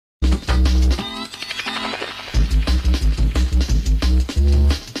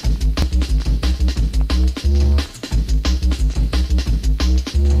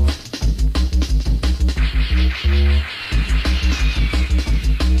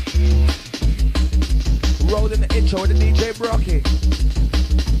show with the DJ Brockie.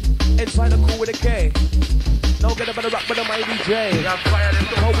 Inside the cool with a K. No get about the rock with the mighty DJ.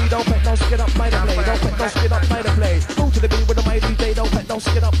 No, we don't pet no skin up, mighty play. Don't pet no skin up, mighty play. Move to the beat with the mighty DJ. Don't pet no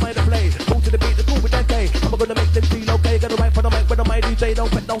skin up, mighty play. Move to the beat, the cool with that K. I'm gonna make them feel okay. Gonna write for the mic with the mighty DJ. Don't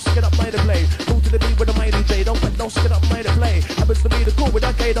pet no skin up, mighty play. Move to the beat with the mighty DJ. Don't pet no skin up, mighty play. Happens to be the cool with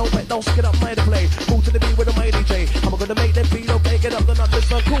that K. Don't pet no skin up, mighty play. Move to the beat with the mighty DJ. I'm gonna make them feel okay. Get up, then up, this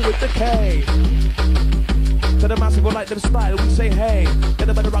one cool with the K. To the massive who like them style, we say hey. Get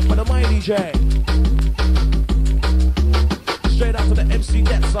up at the rock with the mighty DJ. Straight out to the MC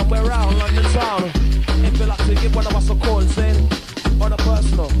net somewhere around London town. If you like to give one of us a call, saying on a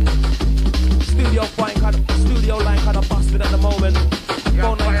personal. Studio line kind of busted at the moment.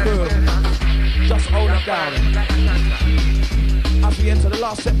 Phone line crew, just hold it down. As we enter the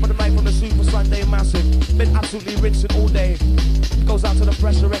last set for the night from the Super Sunday Massive. Been absolutely rinsing all day. Goes out to the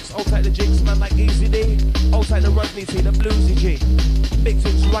Pressure X, hold tight the Jigs, man like Easy D. Hold tight the Rodney T, the Bluesy G. Big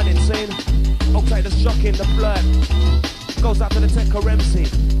things running, saying hold tight the Shocking, the Flirt. Goes out to the Tech MC.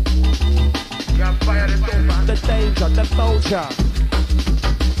 The Danger, the Vulture.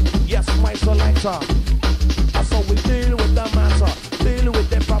 Yes, my selector. That's how we deal with the matter. Deal with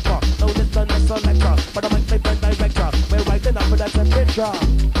the proper. No listen, the selector. But I might play the director. We're writing up for that temperature.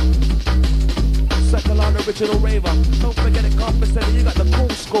 Second on original raver. Don't forget it, Carpenter. You got the cool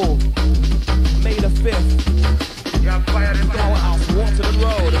school. May the 5th. Powerhouse, Waterton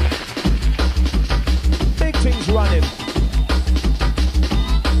Road. Big things running.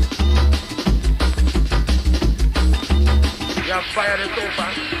 Fire the sofa.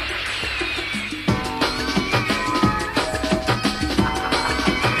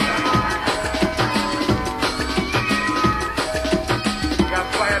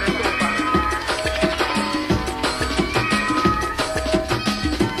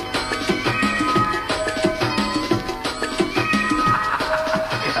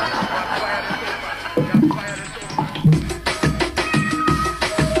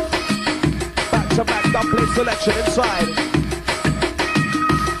 Back to back, dumpling selection inside.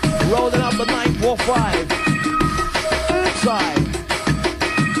 Rolling up the 945. Inside.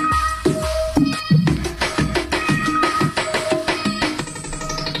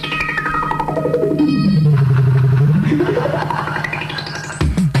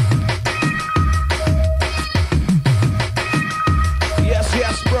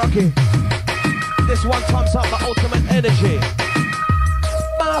 Yes, Brockie. This one comes out my ultimate energy.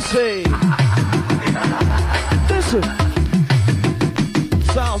 Marcy. Listen.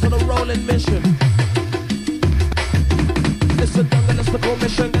 Sounds on a rolling mission. Listen, don't get us the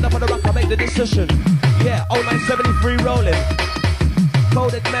mission. Get up on the rock, I make the decision. Yeah, 0973 rolling.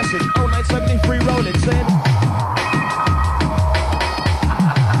 Coded message, 0973 rolling. Saying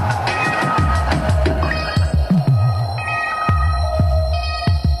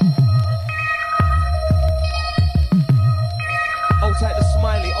hold tight the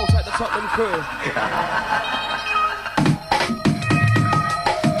Smiley, hold tight the Tottenham crew.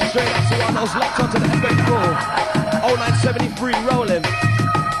 Straight up to one, those locked onto the epic floor. 0973 rolling.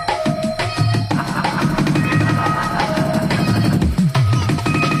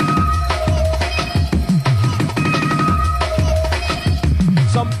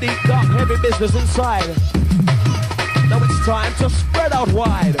 Some deep, dark, heavy business inside. Now it's time to spread out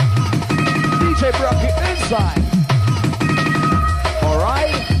wide. DJ Brockie inside.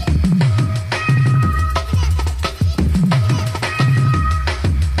 Alright?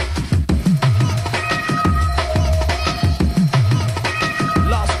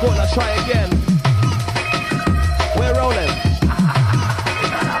 Try again. We're rolling.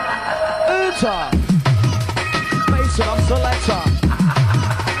 Enter. Mason, I'm selector.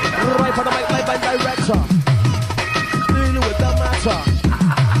 Right for the mic, live by director. Dealing with the matter.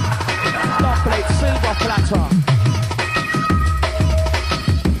 Dark plate, silver platter.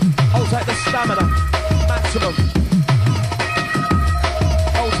 Hold tight the stamina. Maximum.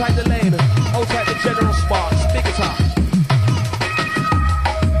 Hold tight the lane. Hold tight the general sparks. Big guitar.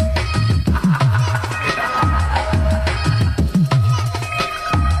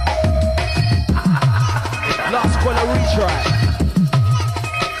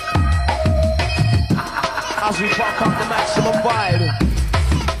 As we fuck up the maximum vibe.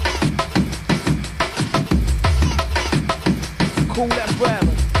 Kool FM.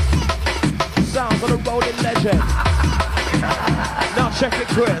 Sounds of the rolling legend. Now check it,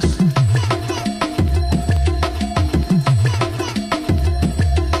 Chris.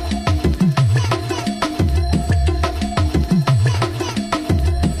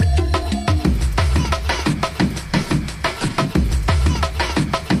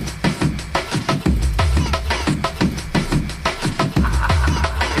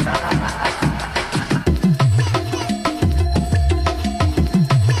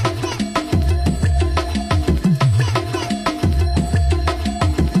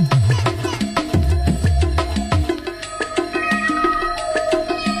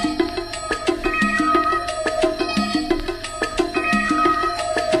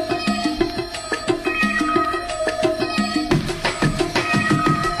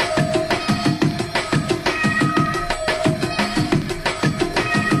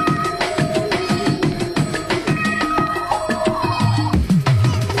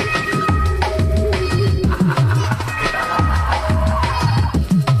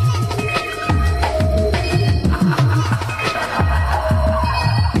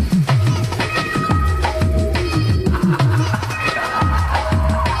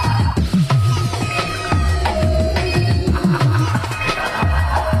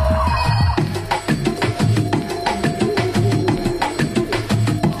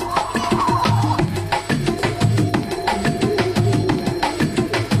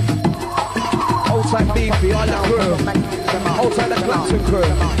 crew.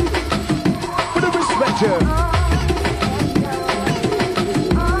 With the respect you.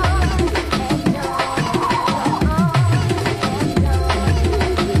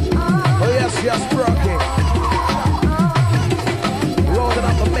 Oh yes, yes, Brockie. Rolling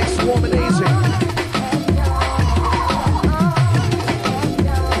up the mix, warm and easy.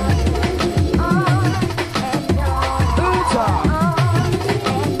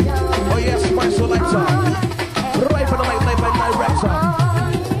 Oh yes, my selector. Right for the my director.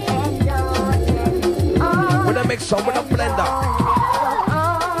 With a mixer, with a blender.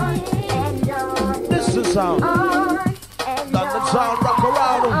 This is sound. London sound, rock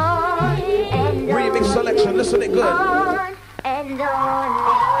around. Remix selection, listen it good.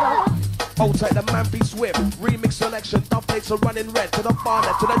 Hold tight, the man be swift. Remix selection, top plates are running red. To the far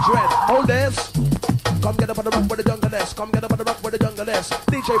left, to the dread. Hold this. Come get up on the rock with the junglist. Come get up on the rock with the junglist.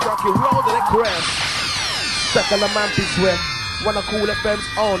 DJ Brockie, roll to the crest. Second, the man be swift. Wanna Kool FM's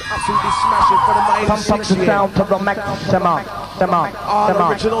own. Absolutely smashing for the 96 Pump up the sound to the maximum.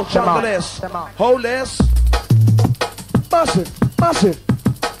 All original junglist. Hold this. Massive.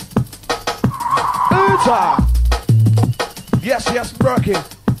 Uta. Yes, Brockie.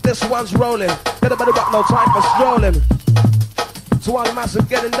 This one's rolling. Get up on the rock, no time for strolling. So all massive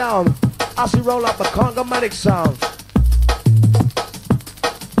getting down. As we roll up the Congomatic sound.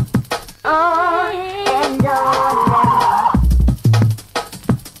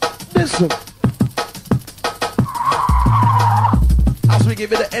 Listen. As we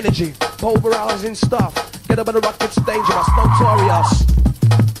give it the energy, pulverizing stuff. Get up on the rock, it's dangerous, notorious.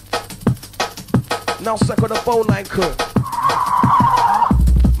 Now second the phone line crew.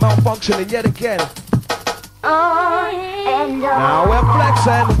 Malfunctioning yet again. Now we're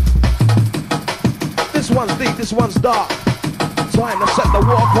flexing. This one's deep, this one's dark. Time to set the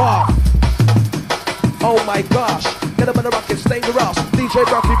walk off. Oh my gosh. Get up on the rock, it's dangerous. DJ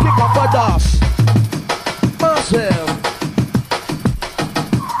Brockie, kick off a dust. Massive.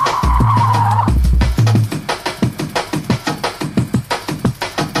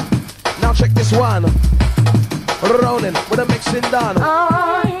 Now check this one. Rolling with a mixing done.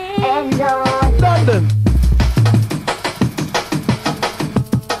 London.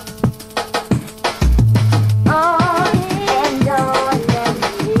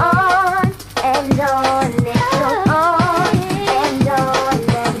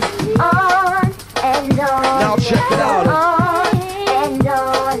 Now check it out.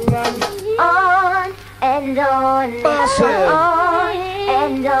 Massive.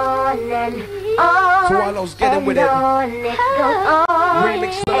 So while I was getting with it,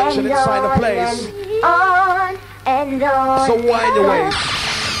 remix selection inside the place. So wind your ways.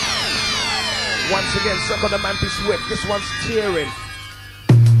 Once again, suck on the man be swift. This one's tearing.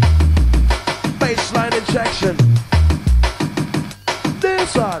 Baseline injection.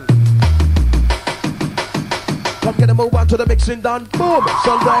 This one. Come get a move on to the mixing done. Boom,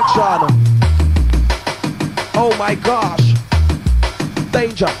 sun direction. Oh my gosh.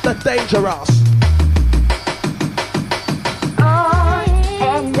 Danger, the dangerous.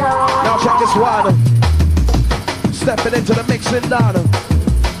 Now check this one. Stepping into the mixing down.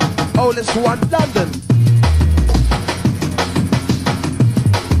 Oh, this one, London.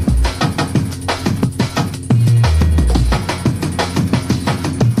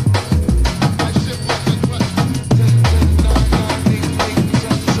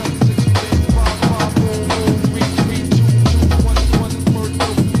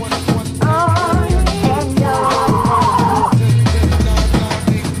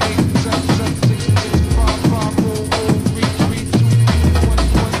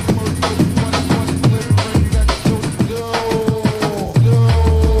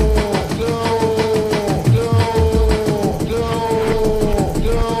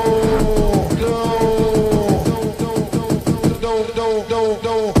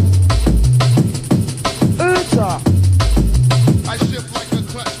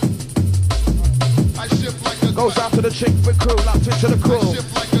 Goes out to the chick with crew, locked into the crew.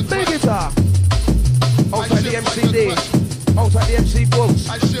 Big guitar. Outside the MCD. Outside the MC books.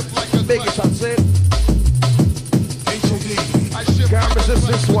 Big guitar, see? Can't resist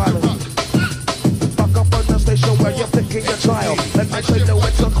this one. Fuck up on the station where you're picking your child. Let me tell you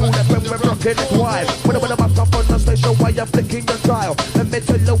it's so cool that when we're rocking it wild. When I'm back up on the station where you're flicking your child. Let me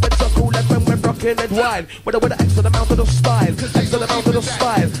tell you it's so cool that when we're rocking it wild. With an extra amount of the style. Extra amount of the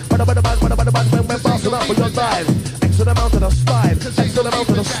style. When we're bouncing up with your dive. Extra amount of the style. Extra amount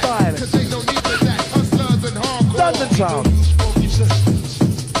of the style. London town.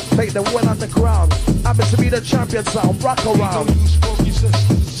 Take the one on the ground. Happens to be the champion sound. Rock around.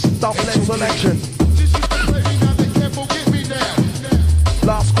 Stop lane selection.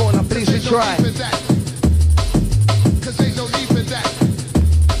 try. Cause ain't no need for that.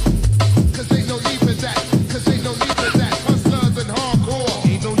 Cause ain't no need for that. Cause ain't no need for that. Hustlers and hardcore.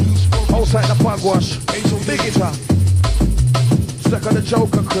 Ain't no use for outside the pug wash. Big it up. Stuck on the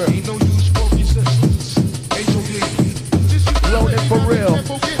Joker crew. ain't no use for resistance. Ain't no need. Rolling for real.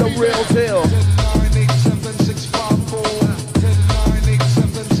 The real deal. 10-9-8-7-6-5-4.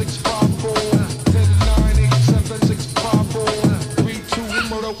 10-9-8-7-6-5-4. 10-9-8-7-6-5-4. 3-2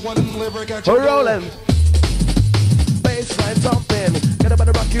 murder 1 lyric at your We're rolling. Baseline thumping. Get up on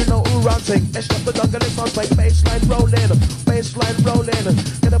the rock, you know who ranting. It's just the jungle is something. Baseline rolling. Baseline rolling.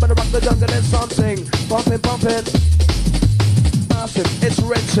 Get up on the rock, the jungle is something. Pumping, pumping. Massive, it's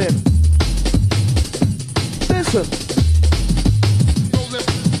rinsing. Listen.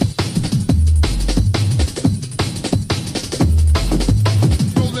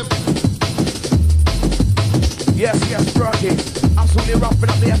 Yes, yes, Brockie. Absolutely roughing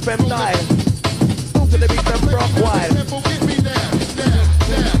up the FM dial. Move to the beat and rock wide.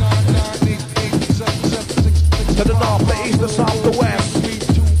 To the north, the east, the south, the west.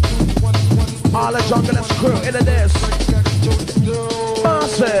 All the jungle and crew in the this.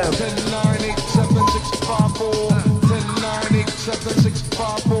 Massive. 10-9-8-7-6-5-4.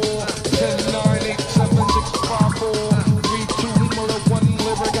 10-9-8-7-6-5-4. 10-9-8-7-6-5-4. 3-2 murder 1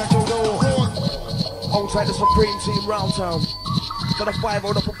 lyric at your door. Outside the Supreme Team round town. To the 5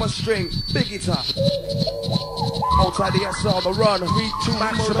 on the upper string. Big guitar. Outside the SR, the run. 3-2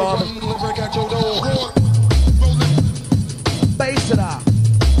 maximum. murder 1 lyric at your door. Bass to that.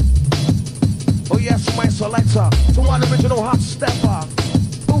 Oh yes, my selector. To one original hot stepper.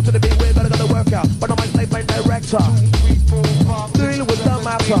 Move to the beat, we're gonna go to work out. But I might play my director. 2, 3, 4, 5, Deal with the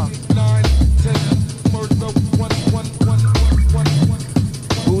matter. 9, 10, murder 1, 1, 1, 1, 1.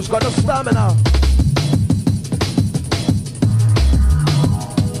 Who's got the stamina?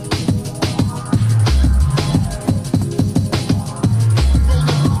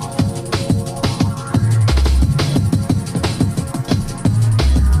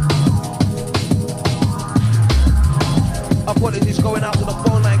 Apologies going out to the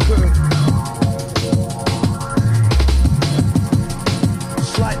phone line crew.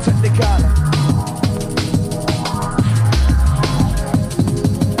 Slight technical.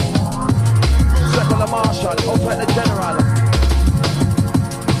 Circle the marshal, outside the general.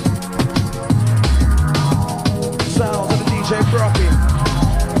 Sounds of the DJ Brockie.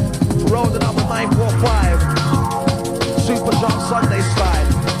 Rolling up a 945. Super Jump Sunday style.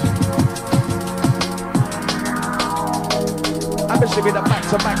 I should be the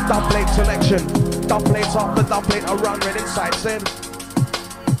back-to-back dump plate selection. Dump plates off the dump plate, a run red inside, sin.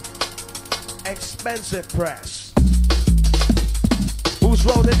 Expensive press. Who's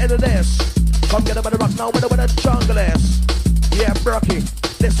rolling into this? Come get up on the rock now, where the jungle is. Yeah, Brockie,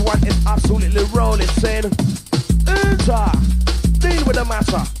 this one is absolutely rolling, sin. Enter, deal with the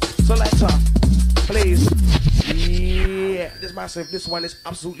matter. Selector, please. Yeah, this massive, this one is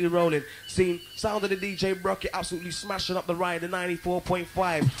absolutely rolling. See, sound of the DJ Brockie absolutely smashing up the ride, the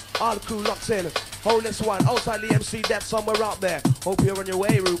 94.5. All the crew locked in. Hold this one, outside the MC depth somewhere out there. Hope you're on your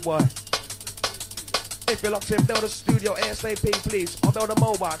way, rude boy. If you're locked in, build a studio ASAP, please. Or build a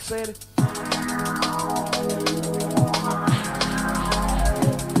mobile, saying.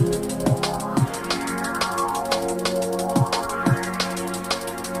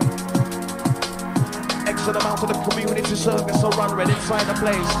 Excellent amount of the community service so run red inside the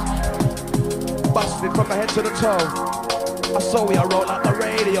place. Busted from the head to the toe. I saw we roll out the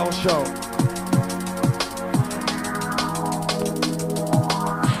radio show.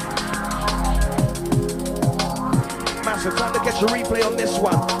 Massive time to get your replay on this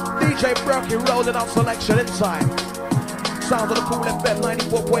one. DJ Brockie rolling out selection inside. Sound of the Kool FM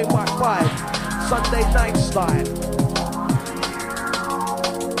 94.5 Sunday night style.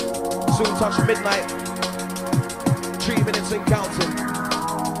 Soon touch midnight. 3 minutes and counting.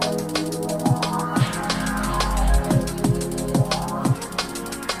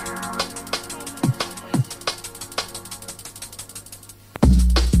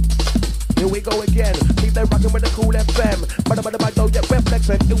 Here we go again. Keep them rocking with the Kool FM. Bada don't get we're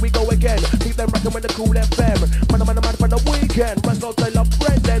flexing. Here we go again. Keep them rocking with the Kool FM. Man for the weekend. Run no tail up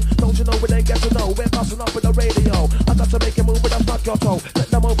Brendan. Don't you know we ain't get to know? We're passing up with the radio. I got to make it move with a knock your toe. Let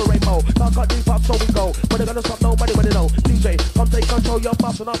them over rainbow. Talk out deep up so we go. When they gonna stop nobody when they know. DJ, come take control. You're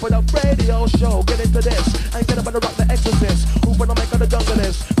passing up with a radio show. Get into this. And get up on the rock the exorcist. Who when I make on the jungle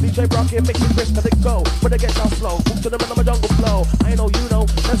is. DJ Brockie make me twist to the go. When they get down slow. Move to the rhythm of jungle flow. I know you know.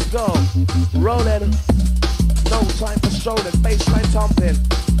 Let's go. Rolling. No time for strolling. Baseline thumping.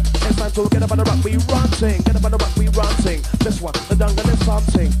 It's time to get up on the rock, we ranting. Get up on the rock, we ranting. This one, the jungle is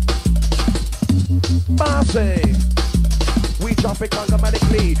something. Bossy. We drop it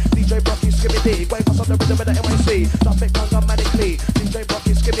congomatically. DJ Brockie, Skibadee, going pass up the rhythm of the MIC. Drop it congomatically. DJ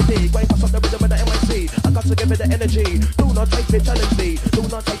Brockie, Skibadee, going pass up the rhythm of the MIC. I got to give it the energy. Do not take it, challenge me. Do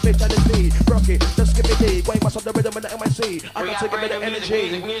not take it, challenge me. Brockie, the Skibadee, going pass up the rhythm of the MIC. I got to give it the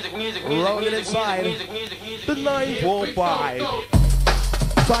energy. Rolling inside. The 945.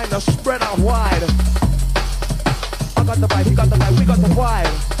 Trying to spread out wide. I got the vibe, he got the vibe, we got the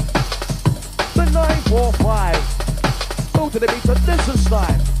vibe. The 945. Go to the beat of this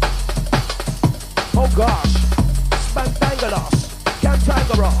style. Oh gosh, Spantangalos,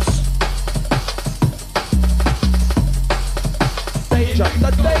 Cantangaros. Danger,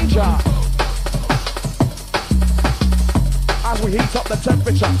 the danger. As we heat up the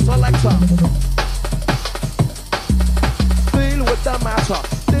temperature, selector. Deal with the matter,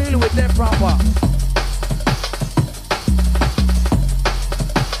 deal with them proper.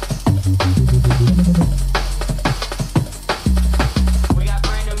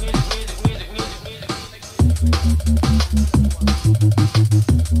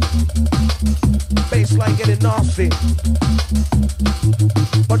 Baseline getting nasty.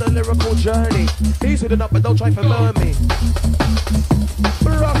 On a lyrical journey. Easy it up, but don't try to learn me.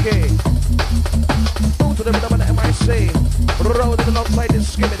 Brockie. Move to the rhythm of the MIC. Rolling alongside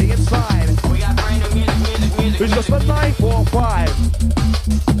this Skibadee inside. We got brand new music. It's just a 945.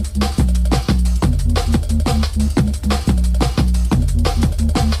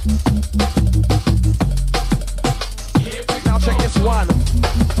 Now check this one.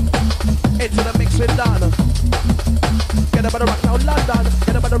 Into the mixing done. Get about the rock now, London.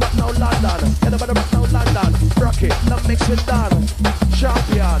 Get about the rock now, London. Get about the rock now, London. Brockie, the mixing done.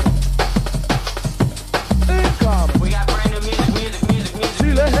 Champion. Income. We got brand new music.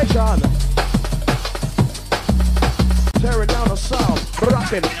 See the headshot. Tearing down the sound.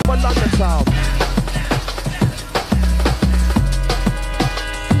 Rocking for London sound.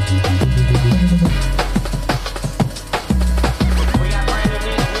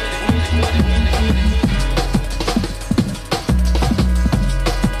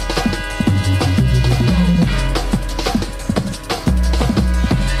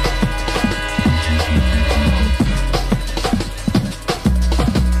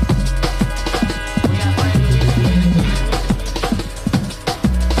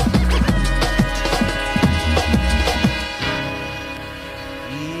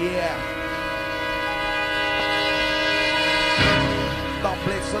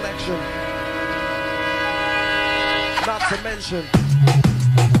 Not to mention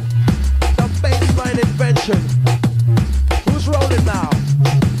the baseline invention. Who's rolling now?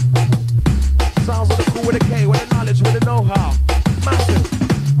 Sounds of the cool with a K, with the knowledge, with the know-how. Massive.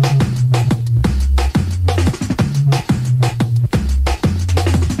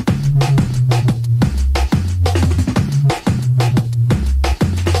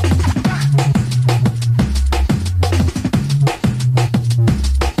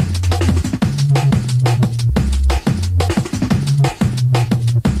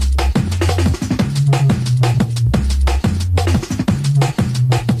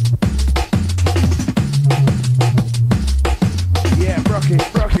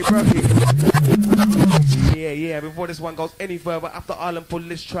 Before this one goes any further, after Ireland pull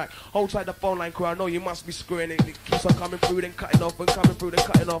this track, hold tight the phone line crew. I know you must be screwing it. It keeps on coming through, then cutting off, and coming through, then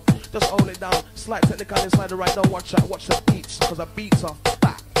cutting off. Just hold it down, slight technical inside the right. Don't watch out, watch the beats, cause the beats are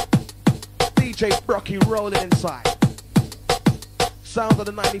fat. DJ Brockie rolling inside. Sound of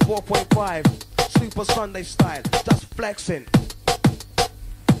the 94.5, Super Sunday style, just flexing.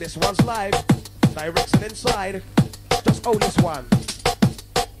 This one's live, direction inside. Just hold this one.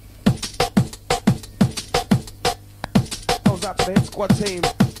 Out to the hit squad team,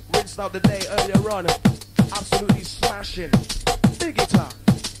 rinsed out the day earlier on, absolutely smashing. Big guitar,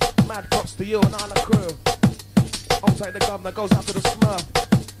 mad props to you and all the crew. Outside the governor goes out to the Smurf,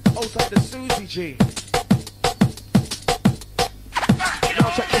 outside the Susie G. Now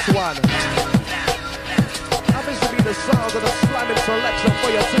check this one. Now this will be the sound of the slamming selection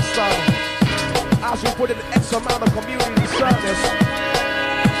for your system. As we put in X amount of community service,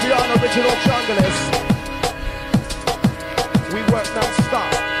 we are the original junglers. We work non-stop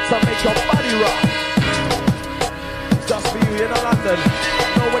to make your body rock. Just for you in London,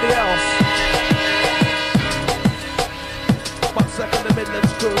 nobody else. But second the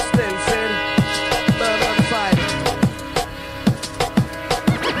Midlands crew still in Birmingham side.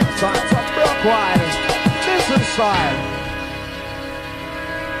 Time to Brockie, this inside.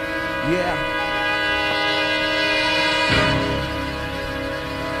 Yeah.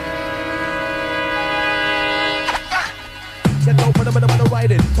 Get over the rhythm when I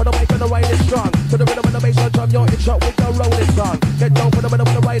ride it. For the mic when I ride it strong. To the rhythm when I bass and drum, you're in shot with the rolling song. Get down for the rhythm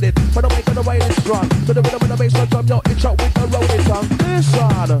when I ride it. For the mic when I ride it strong. To the rhythm when I bass and drum, you're in shot with the rolling song. This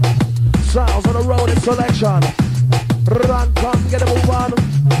one, sounds on the rolling selection. Run, come, get a move on.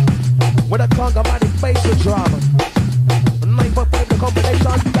 With a conga, mighty bass and drum. 9.5 the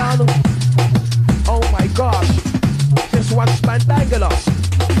combination down. Oh my gosh, this one's spandangulous.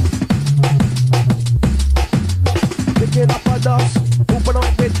 Picking up a dust, open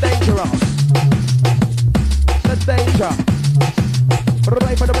up with dangerous. The danger.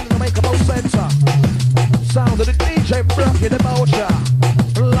 Right for the minute to make a most center. Sound of the DJ Brockie, the motor.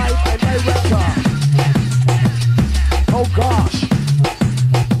 Live and director. Oh gosh.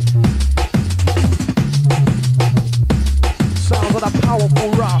 Sounds of a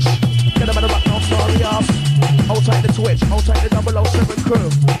powerful rush. Get them in the rock, no serious. Hold tight the Twitch, hold tight the 007 crew.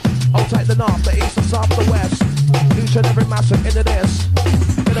 Hold tight the north, the east, the south, the west. Each and every massive into this.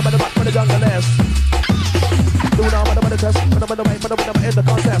 Get them in the rock for the jungle list. Do now with the test, for the right, for the in the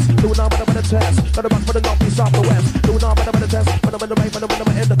contest. Do now with the test, for the rock for the north, east, south, the west. Do now with the test, for the right, for the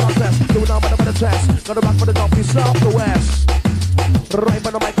in the contest. Do now with the test, for the rock for the north, east, south, the west. Right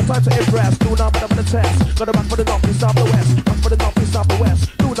for the mic, time to impress. Do now with the test, for the rock for the north, east, south, the west. Rock for the north, east, south, the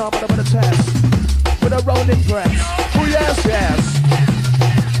west. Do now with the test, with a rolling press. Oh yes, yes.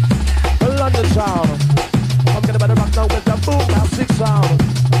 London town. I'm gonna better rock now with the boom blasting sound.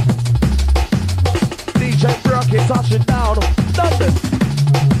 DJ Brockie touching down. London.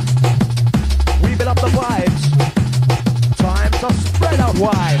 We build up the vibes. Time to spread out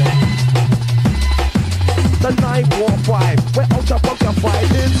wide. The 945. We're ultra funkified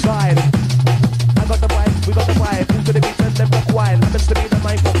inside. I got the vibe, we got the vibe. Move to the beat and them look wild. Happens to be the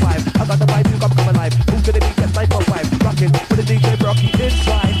 945. I got the vibe, you come alive. Move to the beat and 945. Rocking with the DJ Brockie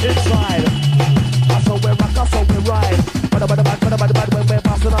inside, inside. That's how we rock, that's how we ride. But when we're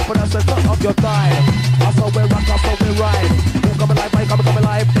passing up for the center of your thigh. That's how we rock, that's how we ride. Who come alive, I come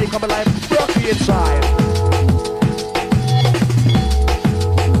alive, they come alive. Brockie inside.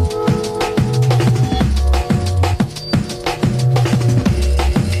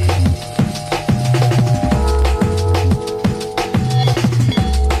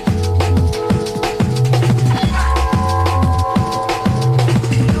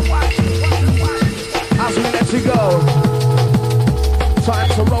 Time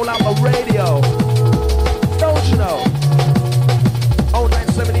to roll out the radio. Don't you know?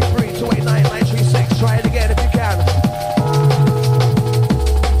 0973 289 936. Try it again if you can.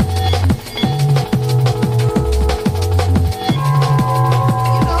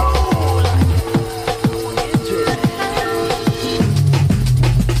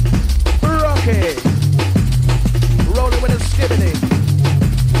 Brockie. Rolling with a Skibadee.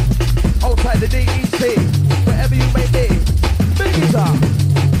 Hold tight the DET. Wherever you may be.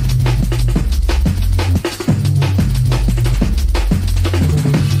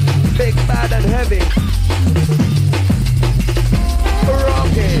 Big, bad and heavy.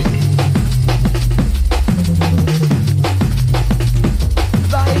 Brockie.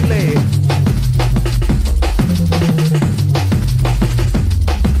 Lively.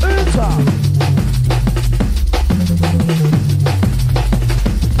 Enter.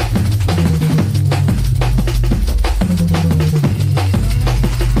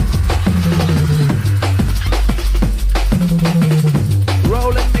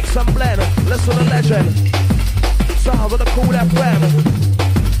 Listen to legend. Sounds of the Kool FM.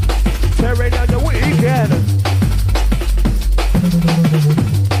 Tearing down your weekend.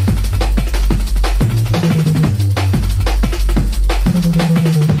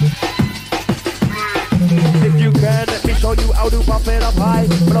 If you can, let me show you how to pump it up high.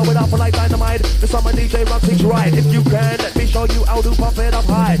 Blow it up like dynamite. This on my DJ runs things right. If you can, let me show you how to pump it up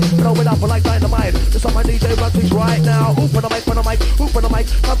high. Blow it up like dynamite. This on my DJ runs things right now. Open the mic, put the mic, open the mic.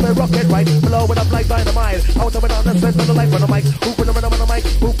 Pump it, rock it right. Blow it up like dynamite. Out of it on the center of the light, put the mic. Open the mic,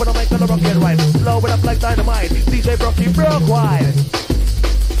 open the mic, gonna rock it right. Blow it up like dynamite. DJ Brockie, broke wide.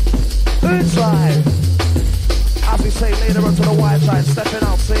 Inside. As we say later onto the wide side, stepping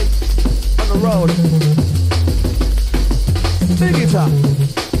out, see? On the road. Big guitar.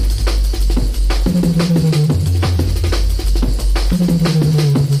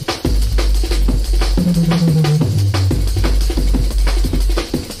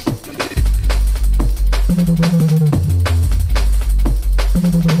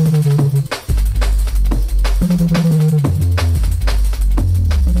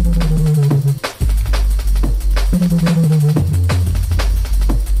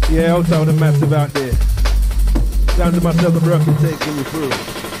 Yeah, I'll tell the massive out there. Down to myself and Brockie taking you through.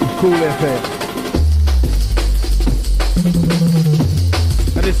 Kool FM.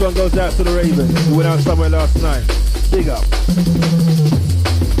 This one goes out to the Ravens, who went out somewhere last night. Big up.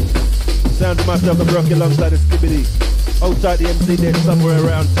 Sound to myself and Brockie alongside the Skibadee. Outside the MC deck somewhere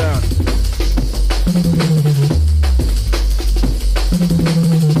around town.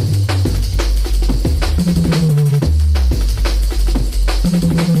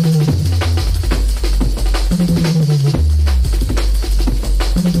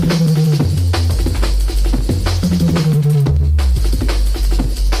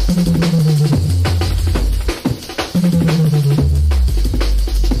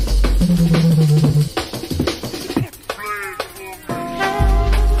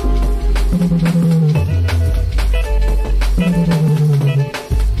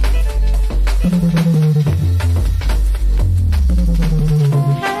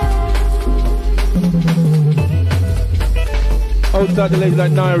 Outside the ladies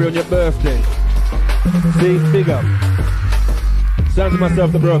like Nairi on your birthday. See, big up. Sound to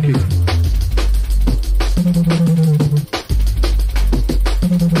myself, the Brockie.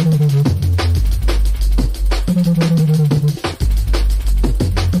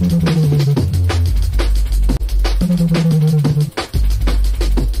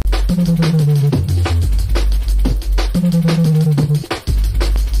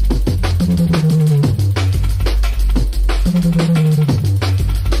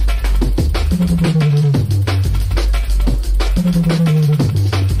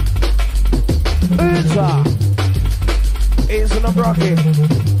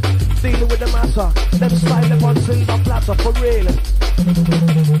 Dealing with the matter, them style upon silver platter for real.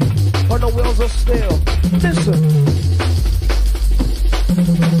 On the wheels of steel. Listen.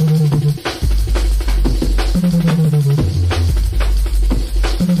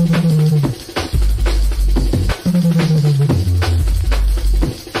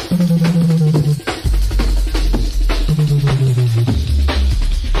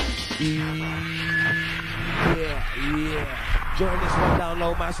 Join this one down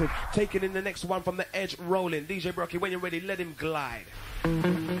low, massive. Taking in the next one from the edge, rolling. DJ Brockie, when you're ready, let him glide.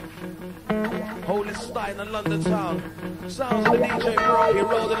 Holy style in London town. Sounds of the DJ Brockie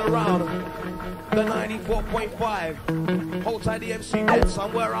rolling around. The 94.5. Hold tight the MC dead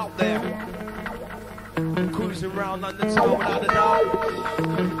somewhere out there. Cruising around London town without a doubt.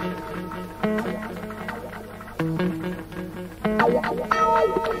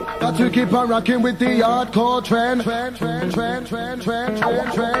 Got to keep on rocking with the hardcore trend.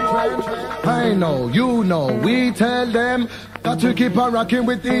 I know, you know, we tell them. Got to keep on rocking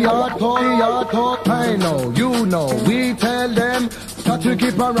with the hardcore. I know, you know, we tell them. Got to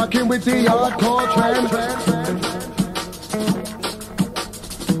keep on rocking with the hardcore trend.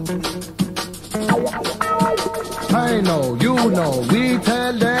 I know, you know, we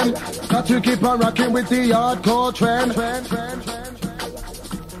tell them. Got to keep on rocking with the hardcore trend.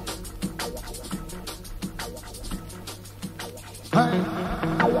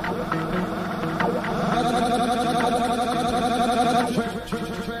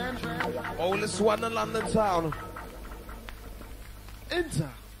 Oldest one in London town. Enter.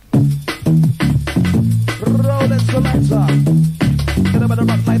 Roll and selector. Get up in the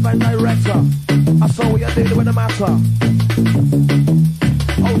rock life and director. I saw what you're dealing with the matter.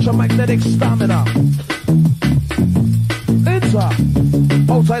 Ultramagnetic stamina. Enter.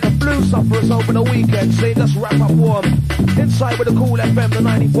 Outside the blue sufferers over the weekend. Say just wrap up warm. Inside with the Kool FM, the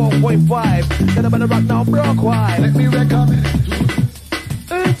 94.5. Get up in the rock now, Brockie. Let me recommend.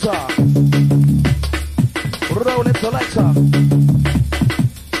 Enter. Roll it selector.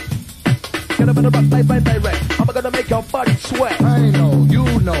 Get up in the rock live and direct. I'm gonna make your body sweat. I know, you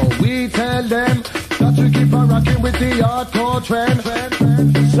know, we tell them. Got to keep on rocking with the hardcore trend.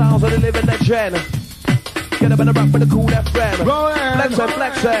 Sounds of the living legend. Get up in the rock with the Kool FM.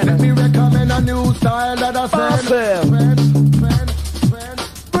 Flexin'. Let me recommend a new style that I send.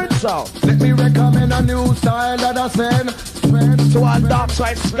 Prince out. Let me recommend a new style that I send. To our dark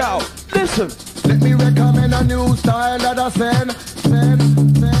side scout. Listen. Let me recommend a new style that I send.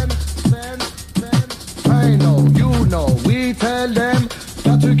 I know, you know, we tell them.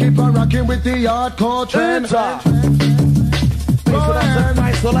 Got to keep on rocking with the hardcore trend. So that's a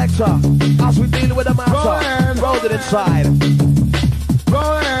nice selector. As we deal with the matter. Roll it inside.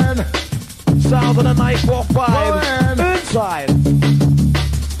 Sounds of the 945. Inside.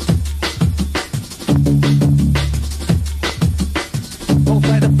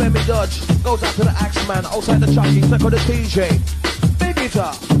 Outside the Femi Dodge. Goes out to the Axeman. Outside the Chucky. Second the TJ. Big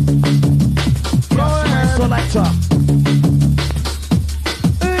guitar. Yes, selector.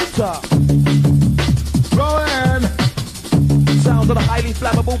 Enter. Sounds of the highly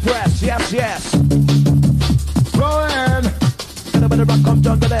flammable press. Yes. Rowan. Get up in the the rock come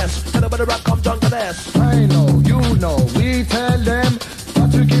jungle S. Get up with the rock come jungle S. I know, you know, we tell them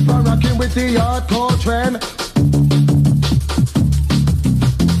got to keep on rocking with the hardcore trend.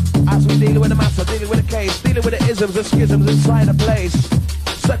 As we dealing with the master, dealing with the case, dealing with the isms and schisms inside the place.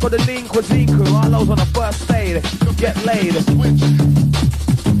 Second the lean cuisine crew, all those on the first aid, get laid.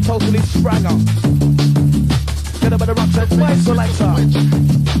 Totally sprang up. Get up with the rocks and my selector.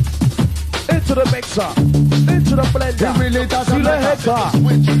 Into the mixer, into the blender, really to the header.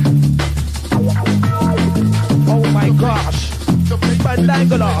 Oh my gosh,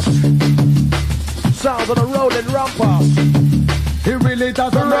 Bandangalos. Sounds of the rolling rumpers. It really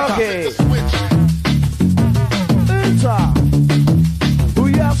doesn't Brockie. Enter. Who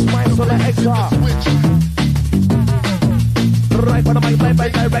yes, my selector. Right for the mic, right by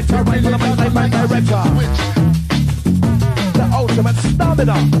director, right for the mic, right by director. The ultimate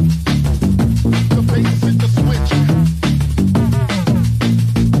stamina. The bass is the switch.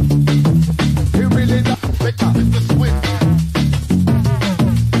 It really doesn't the switch.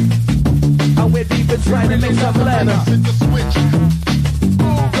 And we're deep inside the mix of leather. The switch.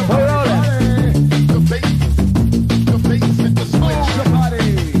 We're rolling. The bass is the switch.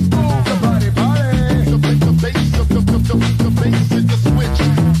 Move your body, body. The bass is the switch.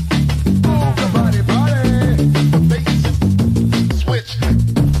 Move your body, body. The bass is the switch.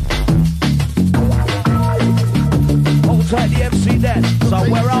 Hold tight the MC dead.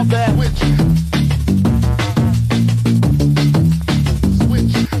 Somewhere out there. Switch.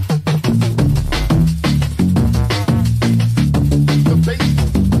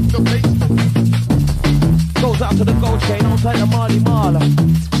 Goes out to the gold chain, hold tight the Marley Marla.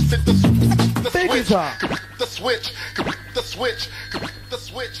 Big guitar. The switch. The switch. The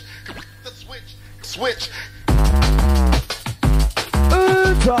switch. The switch. Switch.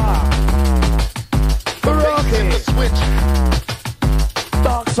 Brockie. The switch.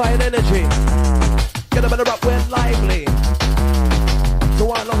 Dark side energy. Get a bit of rock, we're lively. So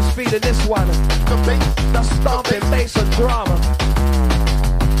one long speed in this one. The bass. The stomping bass and drum.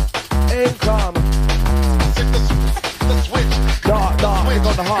 Income. The switch. Dark, we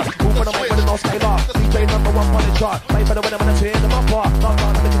got the heart. Move on the mic with the no skylark. DJ number one on the chart. Play for the winner when I tear them apart. Dark, I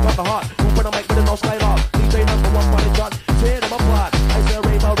think you got the heart. Move on the mic with the no skylark. DJ number one on the chart. Tear them apart. I say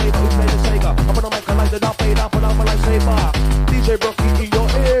Raver, who play the Sega. Up on the mic, I like the dub, paid up, and I'm a lifesaver. DJ Brockie in your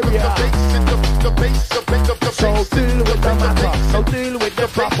area. The bass. So deal with the matter. So deal with the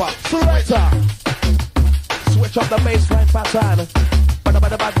proper. Selector. Switch up the bassline pattern.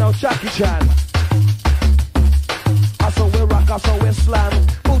 Bada bad, no Jackie Chan. I saw we rock, I saw we slam.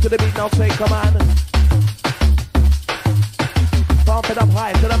 Move to the beat now, take command. Pump it up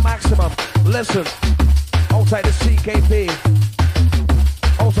high to the maximum. Listen, outside the CKP,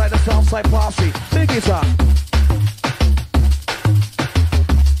 outside the Southside Posse. Big guitar.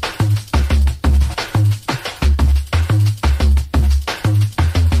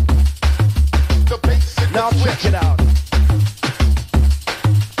 Now check it out.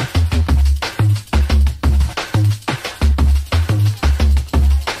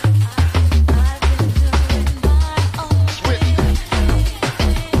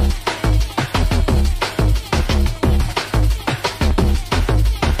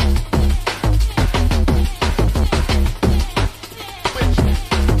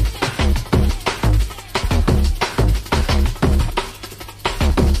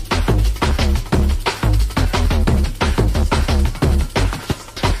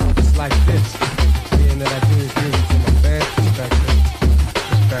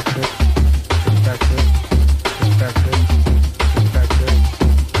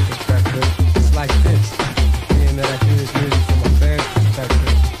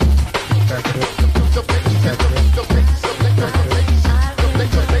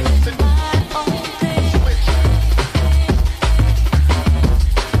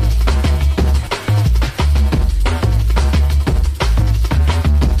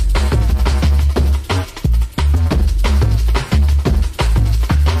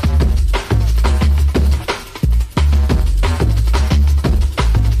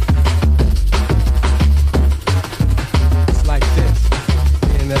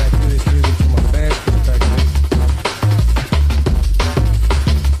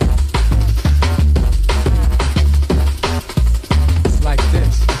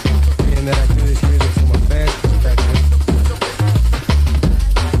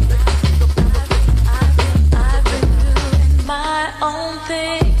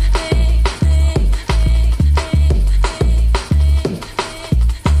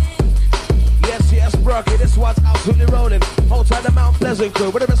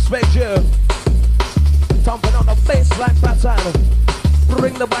 Crew, with respect you, thumping on the baseline pattern.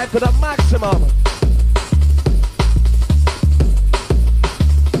 the vibe to the maximum.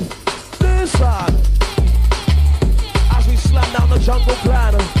 This one. As we slam down the jungle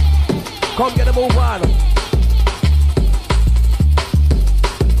plan. Come get a move on.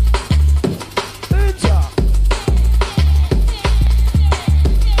 Enter.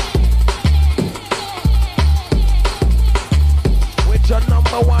 With your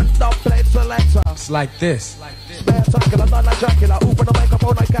number one dub plate selector. It's like this. Spectacular, not like Dracula. Open the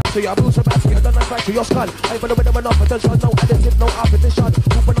microphone like Capsule. I lose a basket, I don't like back to your skull. I put the rhythm enough attention, no additive, no opposition.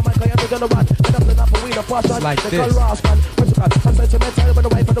 Open the mic, I am the general. Get up the nap and we the portion. It's like the this. Rascal, critical, and sentimental. With the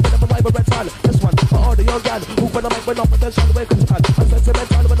wife and the rhythm and wife and red sun. This one, for all the young gal. Open the mic with no potential, the way critical. And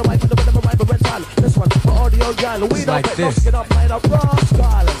sentimental. With the wife and the rhythm and wife and red sun. This one, for all the young gal. We don't like get this. no skin up, light up,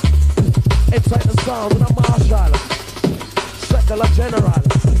 Rascal. Inside the sound with a marshal. Secular general.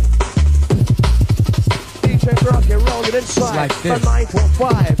 DJ Brockie rolling inside like the this.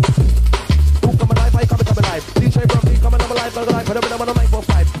 945. Who come alive? I come alive. DJ Brockie coming alive, come alive. Put them on the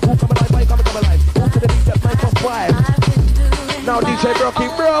 945. Who come alive? I come alive. Who to the beat at 945? Now DJ Brockie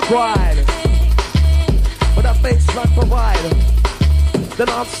broke wide. But that baseline provide the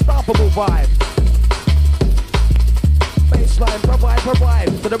unstoppable vibe. Baseline provide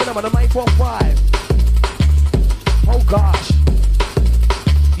to the rhythm of the 945. Oh gosh.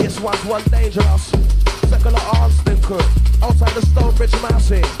 Yes, one dangerous. Secular Austin crew. Outside the Stonebridge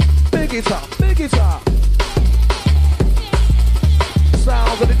Massive. Big guitar, big guitar.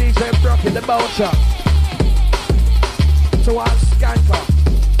 Sounds of the DJ Brockie, the Boucher. To our skanker.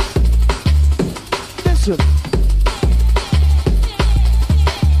 Listen.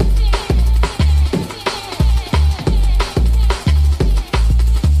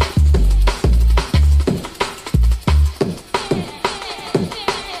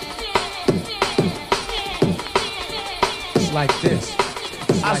 Like this.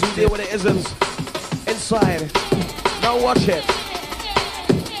 As we deal with the isms inside. Now watch it.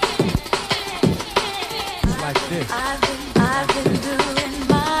 Like this. I've been doing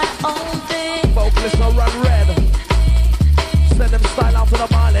my own thing. Vocalists now run red. Send them style out to the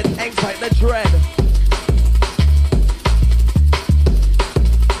marlin. Hang tight the dread.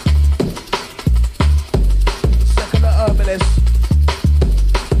 Secular herbalist.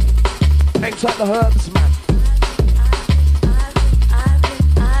 Hang tight the herbs, man.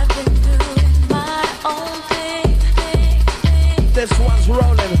 This one's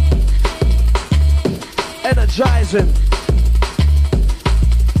rolling, energizing,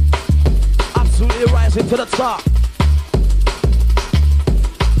 absolutely rising to the top.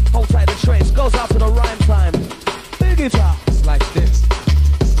 Hold tight the trace, goes out to the rhyme time. Big guitar. It's like this.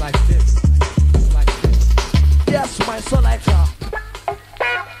 It's like this. It's like this. Yes, my selector.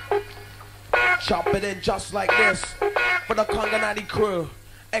 Chop it in just like this for the Conganati crew.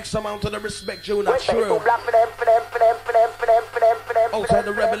 X amount of the respect you not true. Outside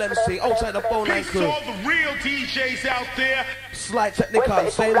the Rebel MC, outside the phone line crew. All the real DJs out there. Slight technical,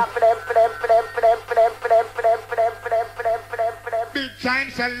 say Big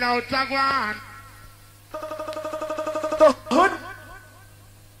time sell out Tagwan. The hood.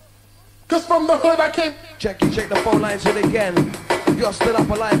 Cause from the hood I came. check the phone lines in again. If you're still up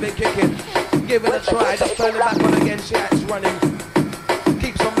alive and kicking, give it a try, just turn it back on again, see how it's running.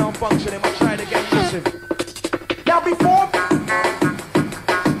 Keep some malfunctioning, but try it again, listen. Now before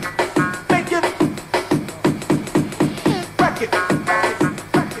make it wreck it.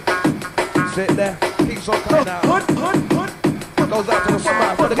 Sit there, keeps on coming out. Hood. Goes out to the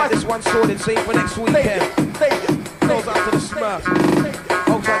Smurf, gotta get this one sorted, same for next weekend. Goes out to the Smurf.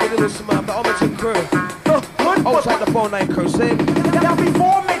 Outside the little Smurf, the Omerton crew. Outside the phone line crew, see? Now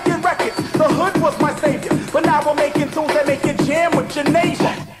before making records, the hood was my savior. But now we're making tunes that make it jam with your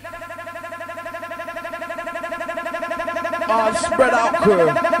neighbor. Spread out crew.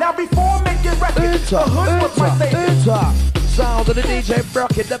 Now before making records, the hood was my savior. Sound of the DJ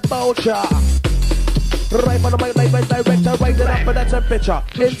Brockie, the Boucher. Right on the mic, like director, right it up for the temperature.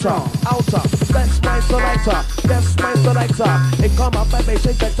 Inter, outer, that's my selector. That's my selector. It come up and make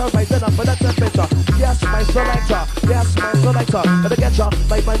vector, right it up for the temperature. Yes, my selector. Yes, my selector. Gonna get ya,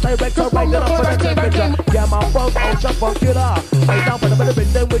 like my director, right it up for the temperature. Yeah, my funk, out your funk killer. Right down for the middle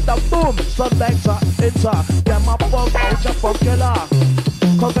rhythm with the boom. Selector, inter. Yeah, my funk, out your funk killer.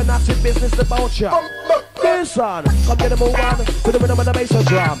 Coconutty business about ya. Listen, come get a move on to the rhythm of the bass and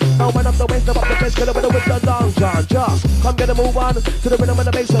drum. Now when up the waist, up the pitch, get a rhythm with the long john. Just come get a move on to the rhythm of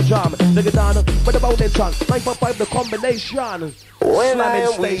the bass and drum. Dig it down with the bowling tongue. 945 the combination. Slamming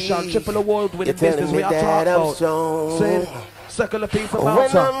station, triple award with the business we are talking about. See, circle of peace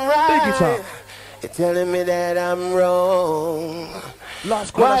about Big guitar. You're telling me that I'm wrong.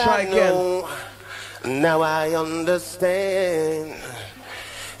 Last corner, Well, try I again. know, now I understand.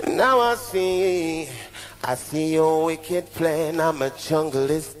 Now I see your wicked plan. I'm a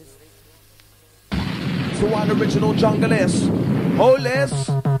junglist. So one original junglist. Holeless.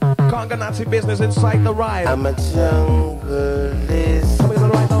 Conga business inside the ride. I'm a junglist. Coming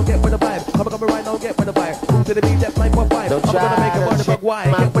on right now, get with the vibe. Coming right now, get with the vibe. Move to the beat, that 9.5. Don't I'm gonna make a word about why.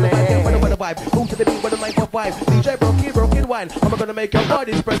 Get with the vibe, get with the vibe. Move to the beat with the 9.5. DJ Brockie wine. I'm gonna make your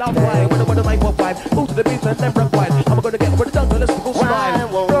body spread out wide. With the 9.5. Move to the beat and then rock wide. I'm gonna get with the junglist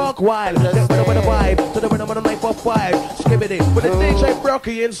style. Rock wild. Get with the vibe. To the rhythm of the 9.5. Skibadee with the DJ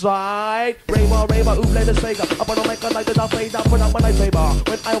Brockie inside. Raver, who play the Sega. Up on the mic, I like the dark fade. Up on my lightsaber.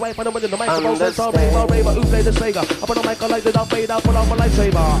 When I wipe on the microphone, so Raver, who play the Sega. Up on the mic, I like the dark fade. Up on my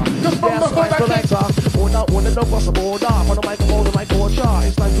lightsaber. Yes, I selector. Order, no possible order. On the microphone, the mic chart.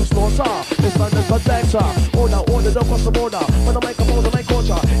 It's time to slaughter. It's time to selector. Order, no possible order. On the microphone, the mic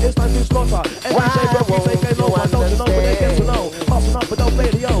chart. It's time to slaughter. And DJ Brockie take it over. Don't you know when they get to know? Passing up without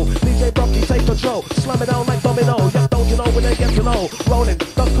radio. DJ Brockie take control. Slam it down like domino. Yeah, don't you know when they get to know? Rolling,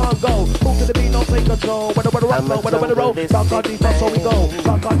 the Congo. Move to the beat, don't take control. When the rock go, when the roll. Rock on deep, so we go.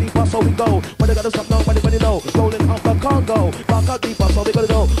 Rock on deep, so we go. When they gotta stop, nobody know. Rolling off the Congo. Rock on deep, so we gotta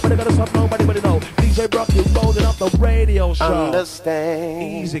go. When they gotta stop, nobody know. DJ Brockie rolling up the radio show. Understand.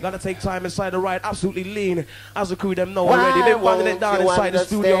 Easy, gotta take time inside the ride. Absolutely lean. As the crew them know already. Been running it down inside the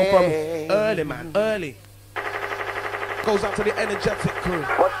studio from early, man. Early. Goes out to the energetic crew.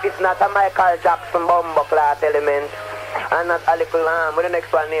 But it's not a Michael Jackson bomber class element. And not a little with the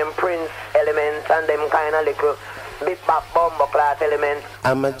next one named Prince element. And them kind of little bit bop bomber class element.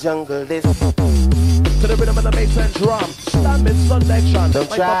 I'm a junglist. To the rhythm of the bass and drum. Stamping selection. Don't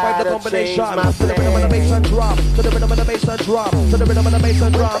try the to combination. change my To the rhythm of the bass and drum. To the rhythm of the bass and drum. To the rhythm of the bass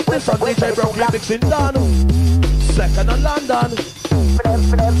and drum. This on DJ Brockie mixing done. Second on London.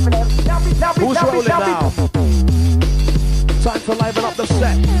 Who's rolling now? Time to liven up the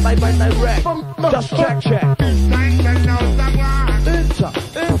set. Live and direct. Just check.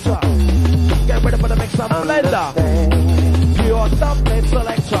 Enter. Get ready for the mix and blender. Pure dumpling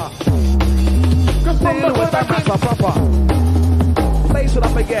selector. Deal with that matter proper. Place it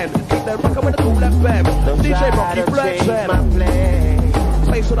up again. Keep them rockin' with the Kool FM. DJ Brockie flexing.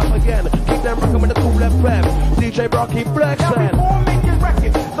 Place it up again. Keep them rockin' with the Kool FM. DJ Brockie flexing. Now before making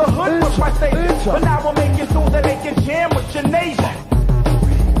records, the hood was my savior. But now we're making tunes that make you jam with your neighbor.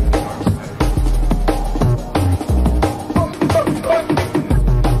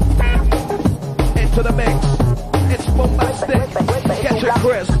 Into the mix. It's bombastic. Get your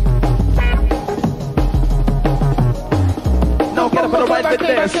crisp. Now get up on the right with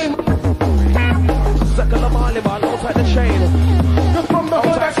this. Second of Maliban, outside the chain.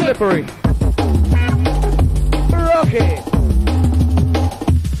 Outside slippery. Brockie.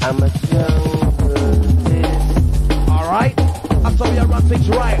 I'm a junglist. Alright. I saw you run things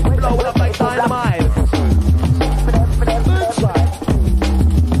right. Blow it up like dynamite. Inside.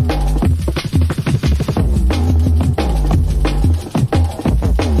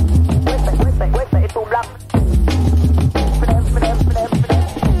 It's too black.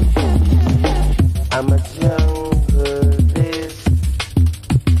 I'm a junglist.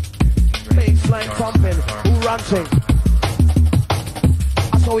 Baseline pumping. Who ranting?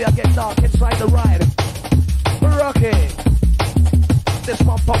 I saw you get dark inside the ride. Brockie. This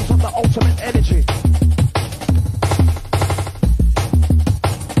one pumps up the ultimate energy.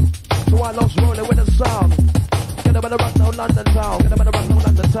 So I loves rolling with the sound. Get them in the rock down London town. Get them in the rock down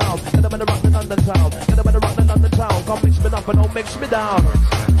London town. Get them in the rock down London town. Get them in the rock down London town. Come mix me up and don't mix me down.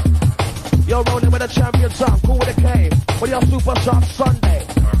 You're rolling with a champion sound. Cool with a K. With your super sharp Sunday.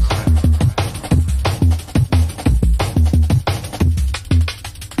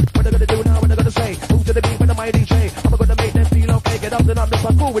 What they gonna do now? What they gonna say? Move to the beat with the mighty DJ. I'm gonna make them feel okay. Get up and up. This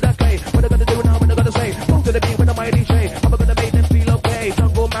one cool with a K. What they gonna do now? What they gonna say? Move to the beat with the mighty DJ. I'm gonna make them feel okay.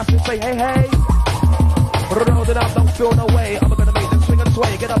 Jungle massive say hey hey. Roll it out, don't feel no way. I'm gonna make them swing and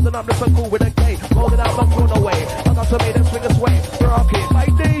sway. Get up and up. This one cool with a K. Roll it out, don't feel no way. I got to make them swing and sway. Rock it like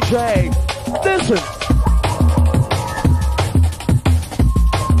DJ. Listen.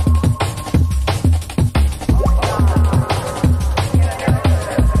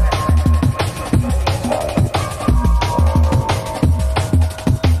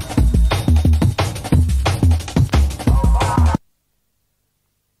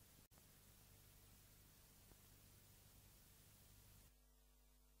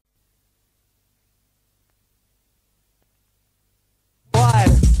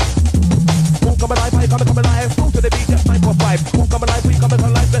 Come alive, move to the beat, just 9.5. Who come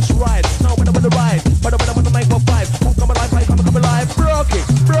alive, let's ride. Now when I'm on the ride, when I'm on the 9.5. Who come alive, come alive, bro.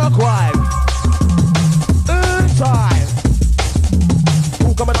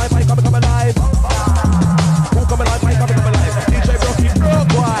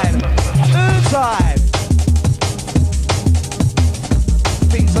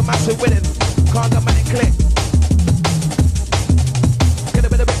 beats are massive with it. Can't get many click. Get a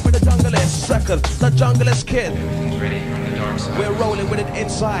bit for the junglist. Second, the junglist kid. We're rolling with it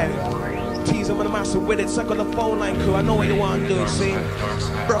inside. Teasing with a massive with it. Second, the phone line crew. I know what you want to do. See,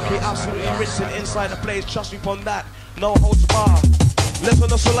 Brockie absolutely rinsing inside the place. Trust me on that. No holds bar. Listen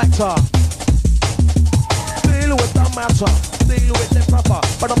to selector. Deal with the matter. Deal with the proper.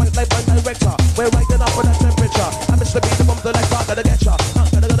 But I'm like my director. We're riding up with the temperature. I miss the beat from the like gotta get ya.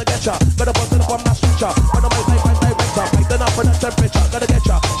 Gotta get ya. Better bust it up on that stretcher. But I'm like my director. Riding up with the temperature. Gotta get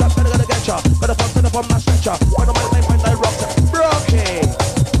ya. Gotta get ya. Better bust it up on that stretcher. But I'm like my director. Brockie.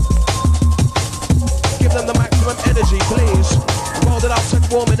 Give them the maximum energy, please. Roll it out, set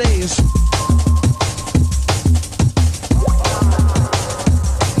warm it is.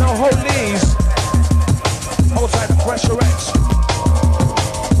 Now hold these. Hold tight the pressure X.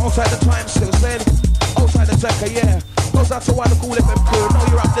 Hold tight the time still, saying. Hold tight the Tekka, yeah. Goes out to all the Kool FM crew. Know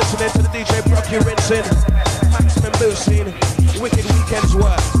you're up listening to the DJ Brockie rinsing. Maximum boosting. Wicked weekends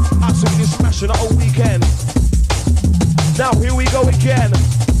work. Absolutely smashing the whole weekend. Now here we go again.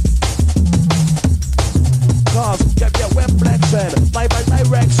 Cause get web flexing. Live by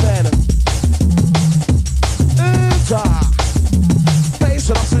direction. Enter. Face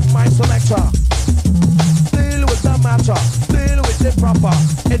it, I set my selector. Deal with the matter. Deal with the proper.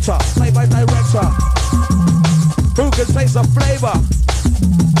 Enter. Live by director. Who can taste the flavor?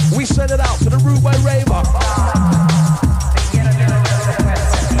 We send it out to the rude boy raver.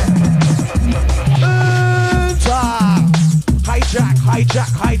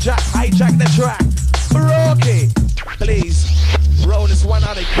 Hijack the track. Brockie, please roll this one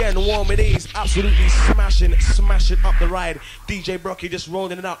out again. Warm it is. Absolutely smashing up the ride. DJ Brockie just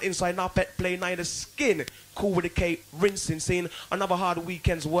rolling it out inside now. Pet play night of skin. Cool with the K, rinsing scene. Another hard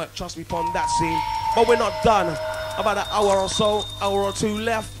weekend's work. Trust me upon that scene. But we're not done. About an hour or so, hour or two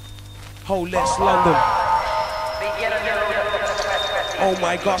left. Kool London. Oh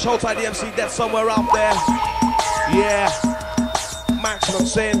my gosh, hold tight the MC dead somewhere out there. Yeah. Maximum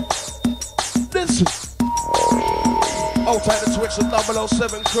saying. Listen. Hold tight the Twitch, the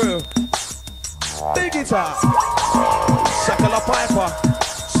 007 crew. Big guitar. Second of Piper.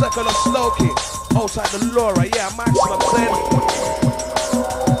 Second of Slokey. Hold tight the Laura. Yeah, maximum saying.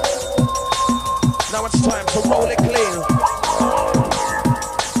 Now it's time to roll it clean.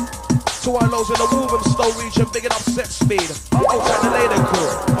 To our lows in the Wolven Stowe region, big it up set speed. Hold tight the Leyden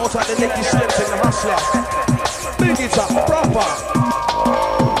crew. Hold tight the Nicky Slimpton, the hustler. Big it up, proper.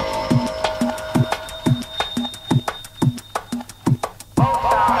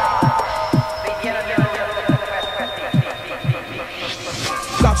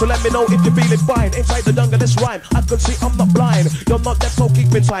 So let me know if you're feeling fine. Inside the jungle, this rhyme. I can see I'm not blind. You're not deaf, so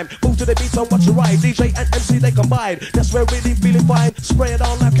keep in time. Move to the beat and watch you ride. DJ and MC, they combine. That's where really feeling fine. Spray it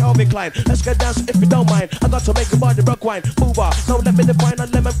on like Calvin Klein. Let's get dancing if you don't mind. I got to make your body rock wine. Move on. Now let me define a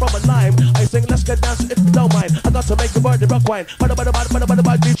lemon from a lime. I sing, let's get dancing if you don't mind. I got to make your body rock wine. Bada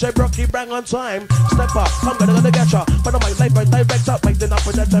DJ Brockie, bang on time. Step up, I'm gonna get ya. But I'm like life right direct up. Make the up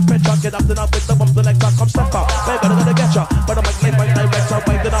with the temperature. Get up, then up with the bump selector. Come step up. I'm gonna get ya. But I'm like life right direct up.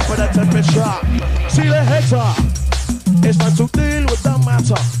 Make the up with the temperature. See the hater. It's time to deal with the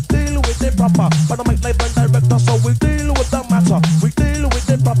matter. Deal with it proper. But I'm like life right director. So we deal with the matter. We deal with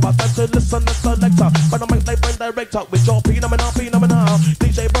it proper. Time to listen to selector. But I'm like life right director. With your phenomenal.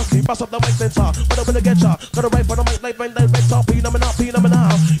 DJ Brockie, pass up the mic center. But I'm gonna get ya. Gotta write for the mic life right director. Phenomenal.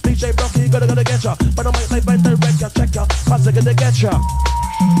 DJ Brockie, gotta get ya. But I'm like life right director. Check ya. Cause I'm gonna get ya.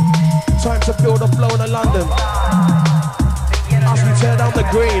 Time to feel the flow in London. As we tear down the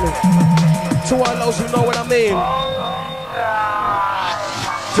green. To our lows who know what I mean.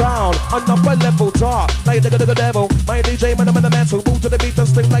 Down, another level, dark, like the devil. My DJ, man, I'm in the mental. Move to the beat and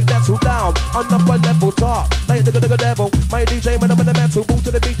sting like that, so down. Another level, dark, like the devil. My DJ, man, I'm in the mental. Move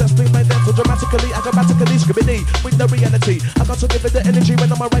to the beat and sting like that, so dramatically, acrobatically, Skibadee with the reality. I got to give it the energy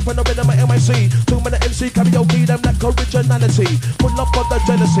when I'm a right, when I'm in my MIC. 2 minute MC, karaoke, them like originality. Pull up on the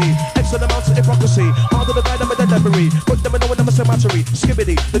jealousy, excellent amounts of hypocrisy. All of the guy, them in the delivery. Put them in the cemetery.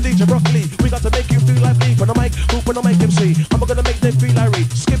 Skibadee, the DJ Brockie. We got to make you feel like me. Put the mic, who put the mic MC. I'm gonna make them feel like me.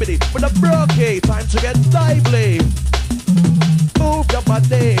 Skibadee with a Brockie, time to get lively. Move your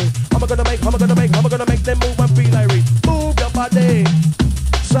body. I'm gonna make them move and feel like me. Move your body.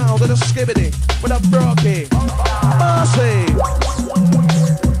 Sound of the Skibadee with a Brockie. Mercy.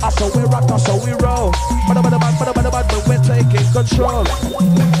 I saw we rock, I saw we roll. But we're taking control.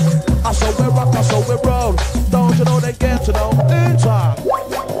 I saw we rock, I saw we roll. Don't you know they get to know? Enter.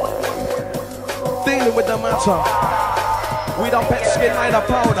 Dealing with the matter. We don't pet skin, neither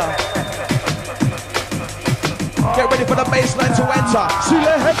powder. Get ready for the baseline to enter.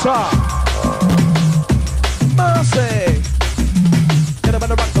 Selector. Mercy. Get up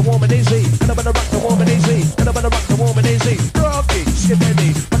and rock the warm and easy. Get up and rock the warm and easy. Get up and rock the warm and easy. Brockie,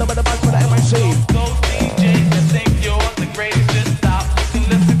 Skibadee. Get up and back for the MIC. Those DJs that think you're the greatest, just stop and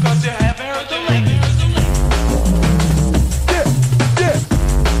listen, cause you haven't heard the link.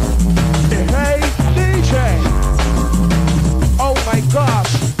 Hey, DJ. Oh my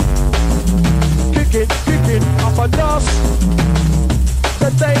gosh. Kicking up a dust. The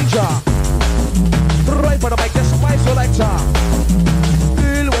danger. Right for the mic, that's my selector.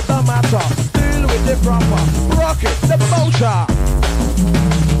 Deal with the matter. Deal with the proper. Rocket, the vulture.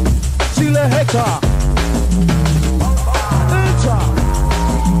 See the hector. Enter.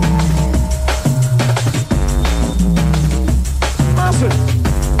 Massive.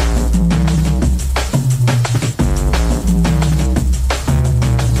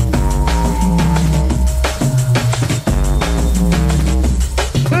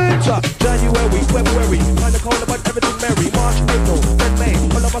 January, February, kinda cold but everything merry. March, April, then May,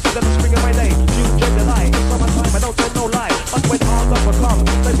 all of us are gonna spring in my name. June, July, it's summertime, I don't tell no lie. But when August come,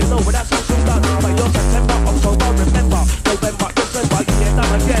 let me know when that's soon done. By your September, October, remember, November, December, you hear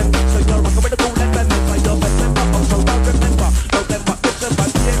that again. So you're rocking with the Kool London. By your September, October, remember, November, December,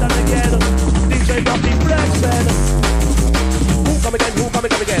 you hear that again. DJ Brockie flexing. Who come again? Who come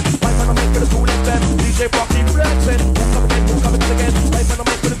again? Life on the mic with the Kool London. DJ Brockie flexing. Who come again? Who come again? Life on the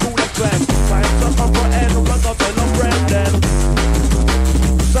mic with the Kool London. Time to come for end, run up and I'm Brandon.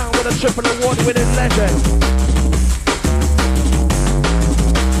 Sound with a triple award-winning legend.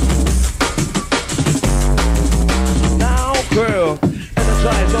 Now, girl,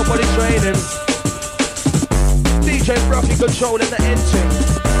 energize, nobody training. DJ Brockie controlling the engine.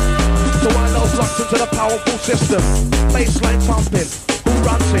 So I know locked into the powerful system. Baseline pumping, who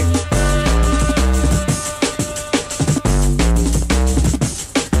runs it?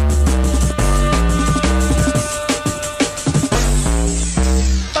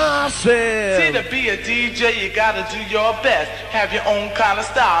 See, to be a DJ, you gotta do your best. Have your own kind of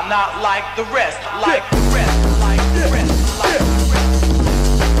style, not like the rest. Like the rest, like the rest, like the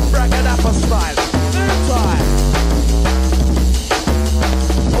rest. Brag it up a style, inside.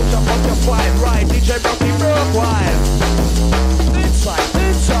 Hold your fine, right? DJ Brockie real quiet. Inside.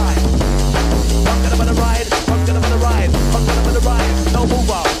 I'm gonna ride, I'm gonna ride. No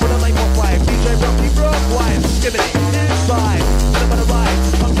move up, put a line for 5. DJ Brockie real quiet. Skibadee, inside. I'm gonna ride,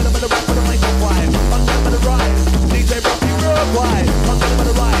 I'm gonna ride, put a line for 5. I'm gonna ride. DJ Brockie real quiet. I'm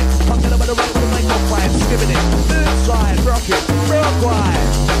gonna ride, I'm gonna ride, put a line for 5. Skibadee, inside. Brockie real quiet.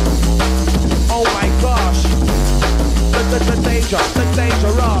 Oh my gosh. The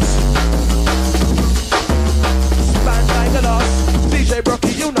dangerous. Stand like a loss. DJ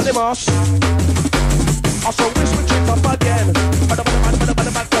Brockie, unanimous. Also, we switch it up again.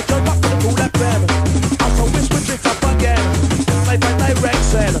 Jump up to the Kool FM. Also, we switch it up again. Like my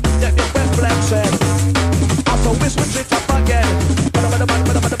direction. Get your best flexing. Also, we switch it up again.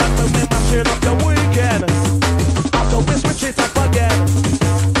 We're mashing up the weekend. Also, we switch it up again.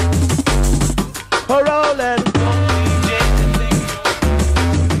 We're rolling.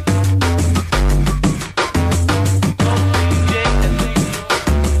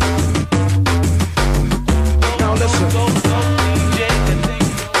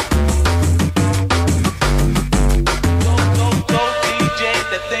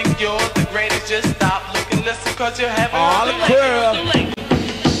 Cause you haven't all the link.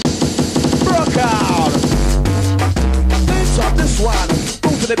 Broke out. This up this one.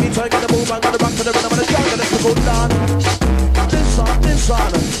 Move to the beat, I gotta move, I'm gonna rock to the rhythm of the jungle, let's go down. This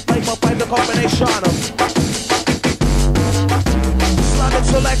on. Make up the combination. Slamming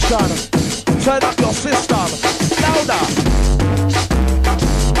selection. Turn up your system. Louder.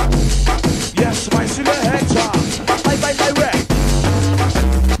 Yes, my selector. By direct.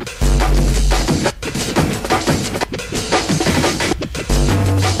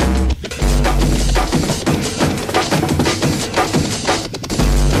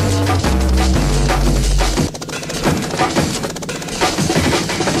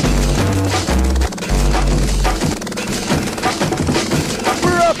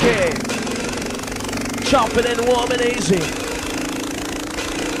 Chopping in warm and easy.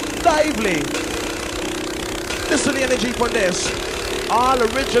 Lively. Listen to the energy for this. All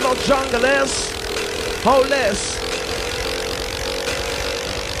original junglers. Hold this.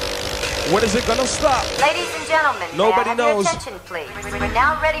 When is it gonna stop? Ladies and gentlemen, nobody may I have knows. Your attention, please. We're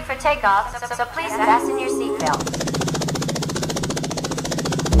now ready for takeoff, so please fasten your seatbelt.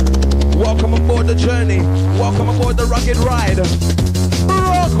 Welcome aboard the journey. Welcome aboard the rugged ride.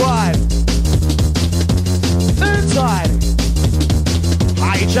 Rock ride. Inside.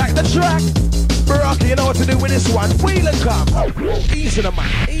 Hijack the track. Brockie, you know what to do with this one. Wheel and come. Easy, the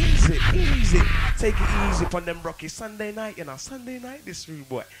man. Easy, easy. Take it easy from them, Brockie. Sunday night, you know. Sunday night, this rude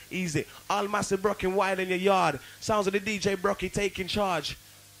boy. Easy. All massive Brockie wide in your yard. Sounds of the DJ Brockie taking charge.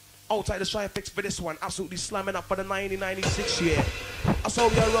 Outside the try fix for this one. Absolutely slamming up for the 1996 year. I saw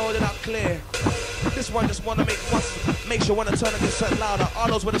you're rolling out clear. This one just want to make sure want to turn it a certain louder. All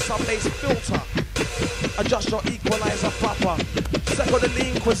those with a sub-bass filter. Adjust your equalizer proper. Second the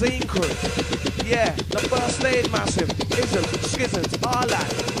lean cuisine crew. Yeah, the first aid massive. Ism, schisms, all that.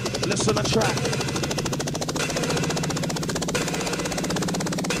 Listen to track.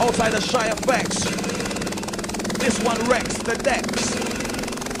 Outside the shy effects. This one wrecks the decks.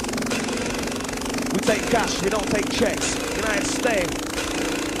 We take cash, we don't take checks. United States.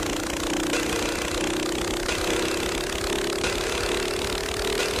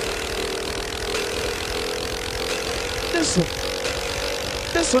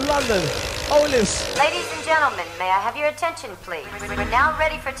 Listen, London. Olis. Ladies and gentlemen, may I have your attention, please? We're now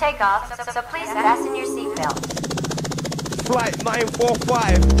ready for takeoff, so please fasten your seatbelts. Flight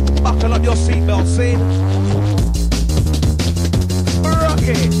 945. Buckle up your seatbelt, see?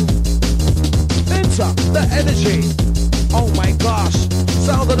 Brockie. Enter the energy. Oh my gosh.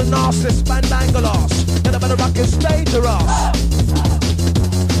 Sound of the narcissist bandangalos. Get a better rockin' stage or us.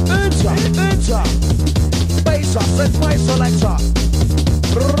 Enter. Bass us and my selector.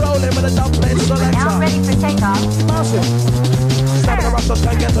 Rolling with a dumpling selector. Now ready for takeoff. Massive. Stabbing the rustlers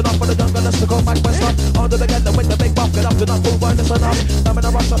can't get enough for the jungle. Let's go back west up. Under the ghetto with the big buff. Get up to not move on this enough. Stabbing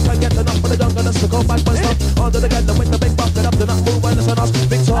the rustlers can't get enough for the jungle. Let's go back west up. Under the ghetto with the big buff. Get up to not move on this enough.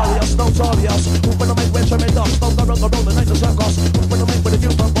 Victorious, notorious. Who when I make we're tremendous. Don't go wrong around the night the circus. Who when I make with a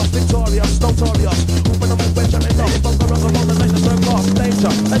new purpose. Victorious, notorious. Who when I make we're tremendous. Don't go wrong around the night the circus.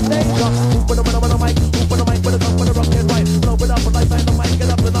 Danger, and danger. Who when I mic. Who when I mic with a gun with a rocket right. Blow it up and I find the mic. Get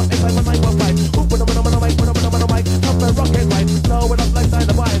up and up. If I'm a night one fight. Who when I mic. When I'm a mic. Up and rocket right. Blow it up like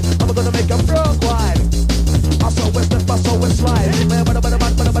dynamite. I'm gonna make a broke wide. I saw West left, I saw West slide. Man, when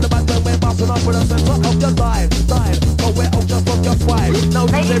we're bouncing up with a center of your line. Oh, we're out just from your fight. Now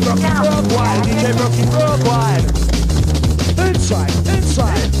DJ Brockie broke wide. DJ Brockie broke wide.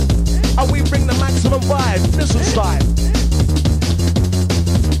 Inside. And we bring the maximum vibe. Listen style.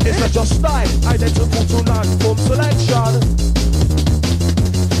 It's not just style. Identical to non-form selection.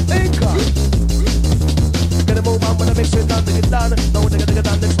 Inca. Get a move on when I mix it down to get done. No nigga to get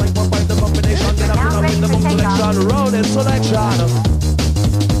done. This like one by the combination. Get up and up in the boom selection. Rolling selection.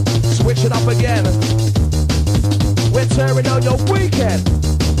 Switch it up again. We're tearing down your weekend.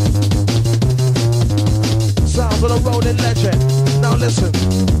 Sounds of the rolling legend. Now listen.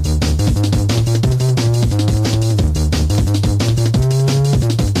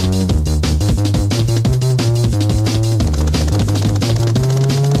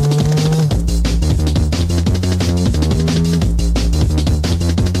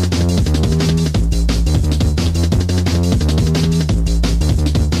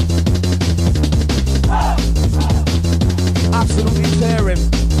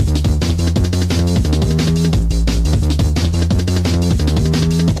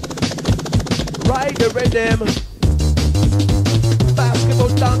 Rhythm. Basketball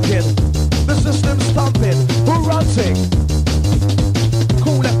dunking. The system stomping. Who runs it?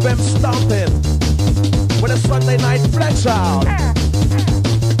 Kool FM stomping. With a Sunday night flex out.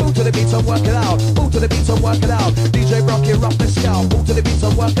 Move to the beats and work it out. Move to the beats and work it out. DJ Brockie, rock the scalp. Move to the beats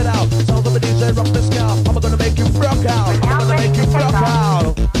and work it out. Sounds of a DJ, rock the scalp. I'm gonna make you rock out. I'm gonna make you rock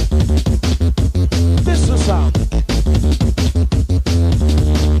out. This is sound.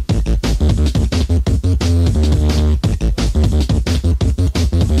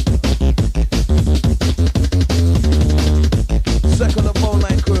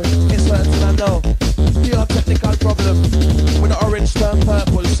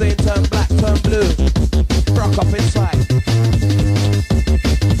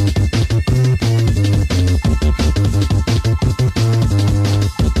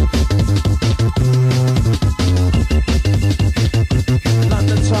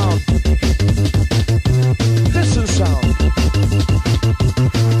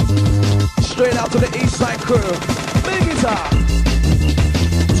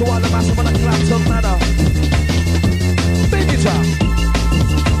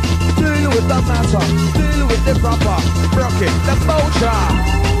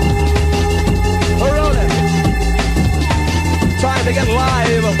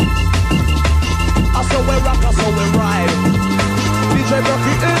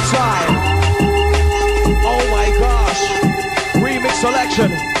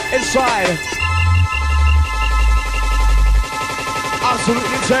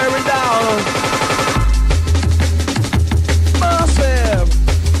 Absolutely tearing down. Massive.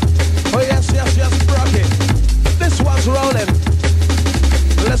 Oh yes, yes, yes, Brockie. This one's rolling.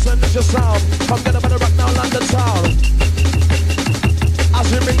 Listen to your sound. Come get a better rock now, London town. As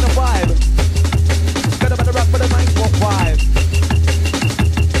we bring the vibe. Get a better rock with a 945.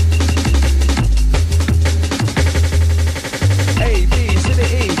 A, B, C, D,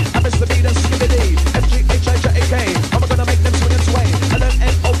 E. I miss the beat and Skibadee. F, G, H, I, J, A, K. I'm gonna make them swing and sway. And then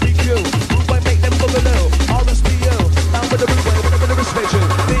N, O, P, Q. Boy, make them boogaloo. R, S, T, U. Down with the root way, with the respect you.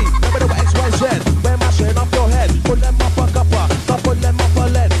 D, remember the X, Y, Z. We're mashing up your head. Put them up a cuppa. Not put them up a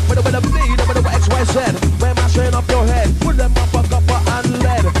lead. With the D, remember the X, Y, Z. We're mashing up your head. Put them up a cuppa and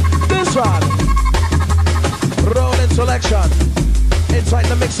lead. This one. Rolling selection. Inside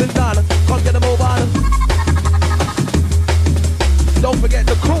the mixing done. Can't get them move on. Don't forget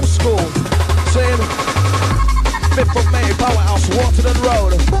the Kool School. Saying 5th of May, Powerhouse, Waterton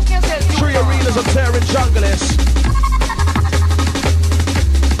Road. 3 arenas of tearing junglists.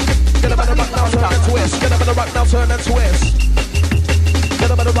 Get up on the rock now, turn and twist. Get up on the rock now, turn and twist.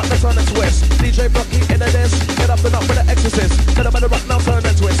 Get up on the rock now, turn and twist. DJ Brockie in the disc. Get up and up with the exorcist. Get up on the rock now, turn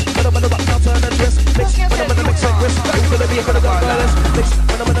and twist. Get up on the rock now, turn and twist. Mix, when I'm in the mix and twist. Move to the beat with the dung girlies. Mix,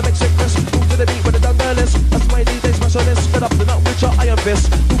 when I'm in the mix and twist. Move to the beat with the dung girlies. That's my DJ specialist. Get up and up with your iron fist.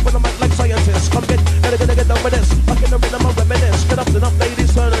 Move on the mic like scientists. Come get down with this. Back in the rhythm of reminisce. Get up and up,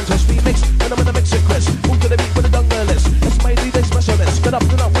 ladies, turn and twist. Remix, when I'm in the mix and twist. Move to the beat with the dung girlies. That's my DJ specialist. Get up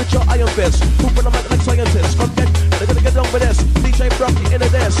and up with your iron fist. Move on the mic like scientists. Come get down with this. DJ Brockie in the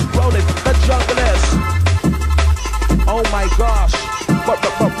dance, rolling the junglist. Oh my gosh, but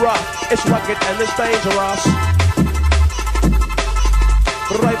rough, it's rugged and it's dangerous.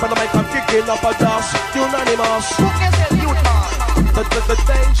 Right on the mic, I'm kicking up a dust, unanimous. The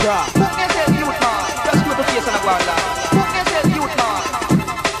danger. Just put the face on the ground now.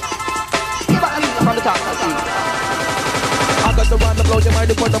 From the top, I got the rhyme to blow your mind,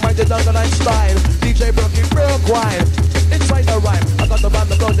 upon the mind, the jungle line style. DJ Brockie, real quiet. Inside the rhyme, I got the rhyme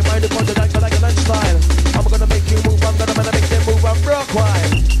to blow your mind, upon the jungle line style. I'm gonna make you move, I'm gonna make them move, I'm real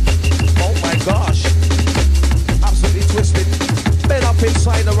quiet. Oh my gosh. Absolutely twisted. Been up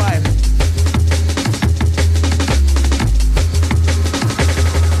inside the rhyme.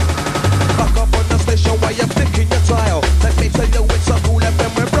 Back up on the station while you're flicking your tile. Let me tell you it's a Kool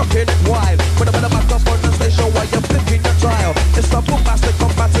FM, we're rocking it wild. When I'm back up on the station while you're flicking your tile. It's the bombastic,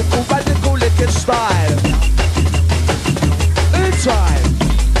 combative, cool, radical, licking style. Inside.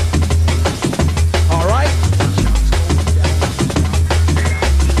 Alright.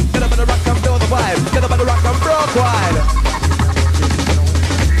 Get up in the rock and feel the vibe. Get up in the rock and broke wide.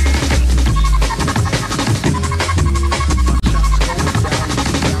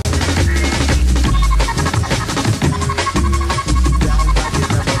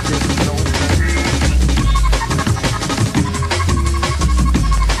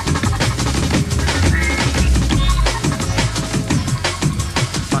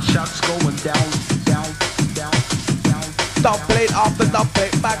 Dub plate after dub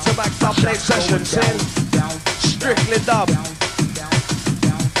plate, back to back dub plate sessions in strictly dub.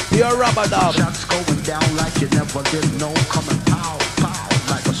 Pure rubber dub. Shots going down like you never did know, coming pow, pow,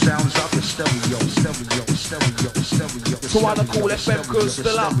 like the sounds of the stereo. So I Kool FM crew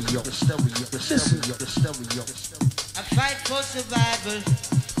still up. Listen. I fight for survival.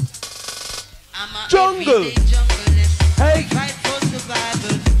 I'm a jungle. Hey. I fight for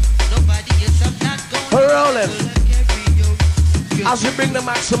survival. Nobody is I'm not going. We're rolling. As we bring the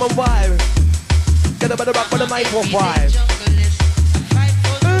maximum vibe. Get a better rock with a 945.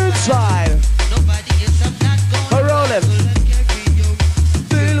 Inside. We're rolling.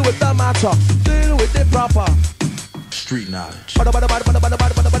 Deal with the matter. Deal with the proper. Street knowledge. Bad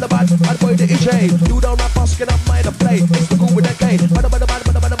boy the EJ. You don't rap us, get up mind to play. It's the Kool with the K. Bad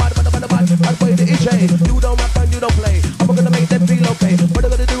boy the EJ. You don't rap and you don't play. I'm gonna make them feel okay. What they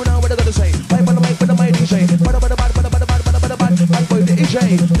gonna do now? What they gonna say? Right on the mic with the mic DJ. Bad boy the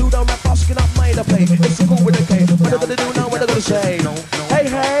EJ. You don't rap us, get up mind to play. It's the Kool with the K. What they gonna do now? What they gonna say? Hey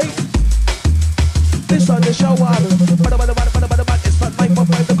hey. This on the show one. It's not my pop,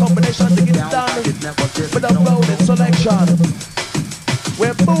 the combination to get it done. With a rolling selection.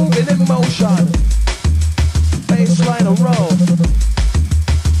 We're moving in motion. Bassline and roll.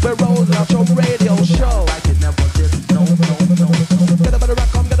 We're rolling out your radio show. Get up in the rock,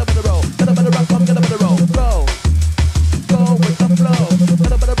 come get up in the roll. Get up in the rock, come get up in the roll. Go with the flow.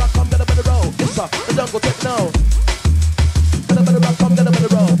 Get up in the rock, come get up in the roll. It's up, the jungle techno. Get up in the rock, come get up in the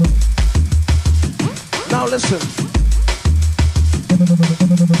roll. Now listen.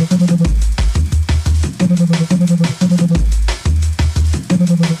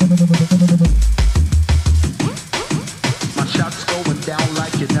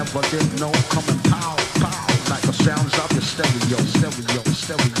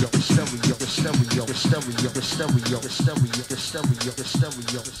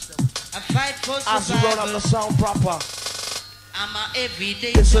 I fight for survival. As we roll up the sound proper. I'm a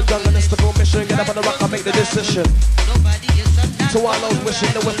everyday. It's a jungle, it's the full mission. Get up on the rock and make the decision. To all those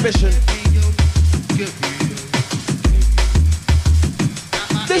wishing that we're fishing.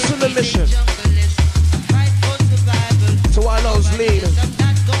 This is the mission. To all those lean.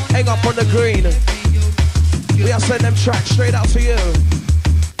 Hang up on the green. We are sending them tracks straight out to you.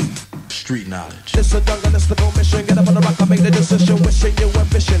 Street knowledge. This is a jungle, it's the full mission. Get up on the rock and make the decision. Wishing you were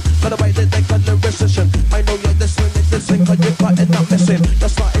fishing. Gotta wait that they got the recession. I know you're listening, cause you're caught and not missing.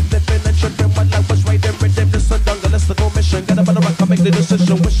 Just started flipping and tripping while I was riding rhythm. This is a jungle, it's the full mission. Get up on the rock and make the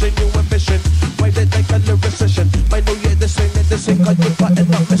decision. Wishing you were fishing. Why did they got the recession? I know you're listening, cause you're caught and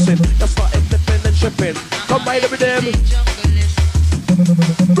not missing. Just started flipping and tripping. Come right with them.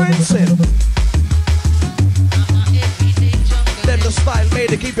 Rinsing. Them the style made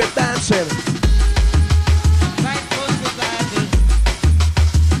to keep it dancing.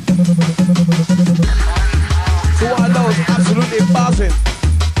 To all those absolutely buzzing.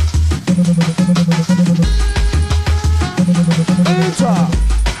 Enter.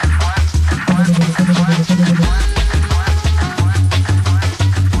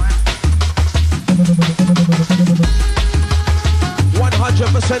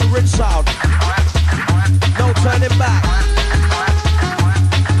 %100% rinse out. No turning back.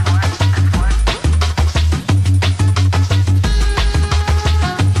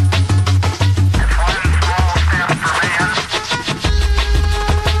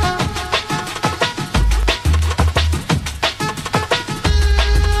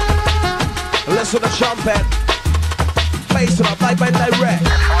 To the trumpet, bass it up, live and direct.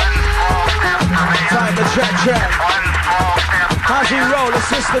 Time to check. As we roll, the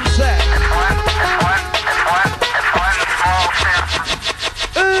system set.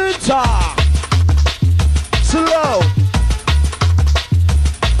 Enter. Slow.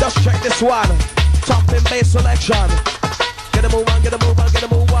 Just check this one. Topping bass selection. Get a move on, get a move on, get a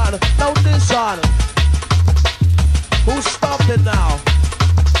move on. Now this one. Who stopped it now?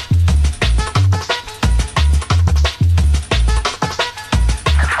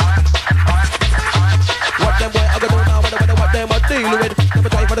 With. Never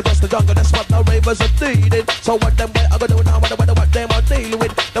try for the best of jungle, that's what the ravers are dealing. So what them boy I gonna do now, what them are dealing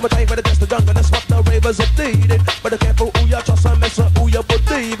with. Never try for the best of jungle, that's what the ravers are dealing. But careful who you trust and miss who you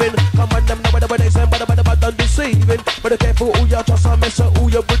believe in. Come on them, whatever they say, whatever done deceiving. But careful who you trust and miss who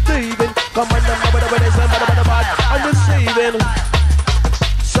you believe in. Come on them, whatever they say, whatever I'm deceiving.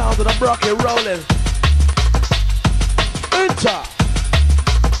 Sounds of the Brockie rolling. Enter.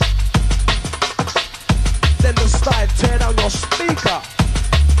 Then the style, tear down your speaker.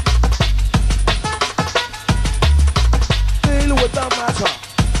 Deal with the matter.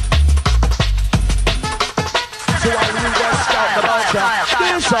 So I leave that scout the vulture.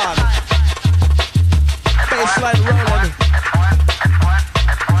 This on. Bassline rolling.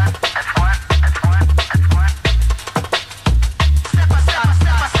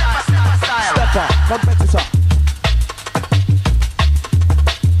 Stepper, competitor.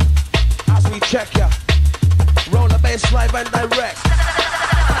 As we check ya. Roll the bass live and direct.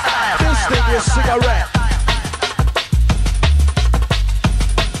 This thing is cigarette.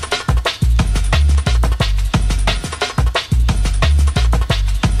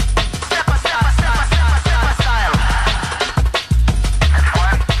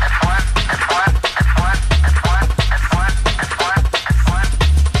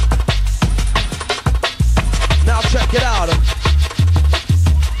 Now check it out.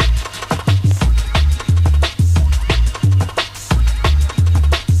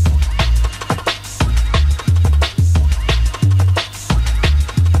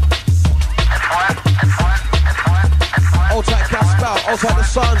 Outside the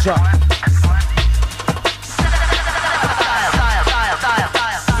Sandra.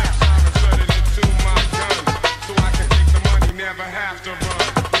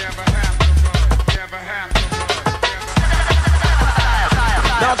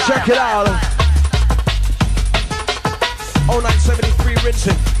 Now check it out. 0973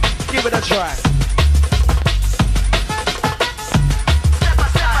 rinsing. Give it a try.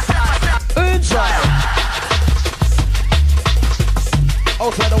 Inside.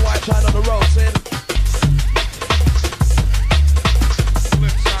 Outside the white shine on the road, sin.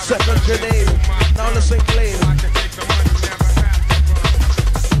 Second Janine, now listen clean.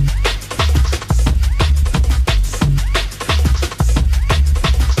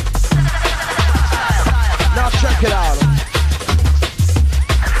 Now check it out.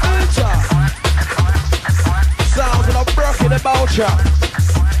 Enter. Sounds of a Brockie the Boucher.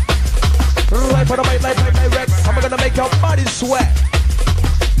 Right for the mic, direct. we're gonna make your body sweat.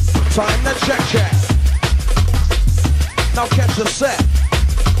 Time to check. Now catch the set.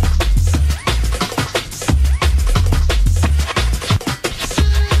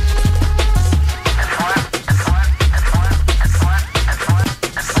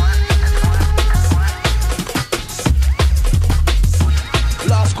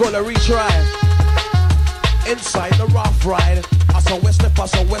 Last caller retry. Inside the rough ride. I saw west left, I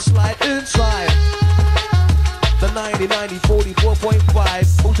saw west slide inside. The 90,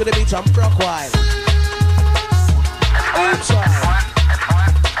 44.5. Move to the beat, I'm Brockie. Inside.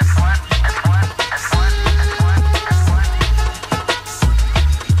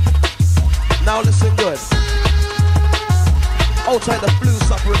 Now listen good. Outside the flu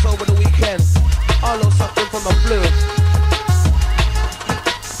sufferers over the weekend. All those suffering from the flu.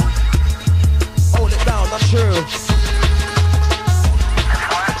 Hold it down, not true.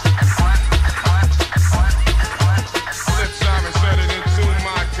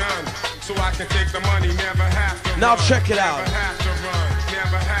 So I can take the money, never have to now run, check it out. Never have to run,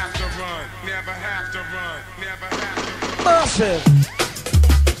 never have to run, never have to run, never have to run. Massive.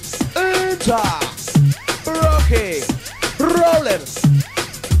 Enter. Brockie. Rolling.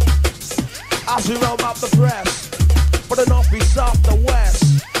 As we roll up the press. For the north, we south, the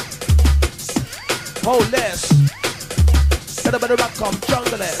west. Hold this. Get a bit of rock, come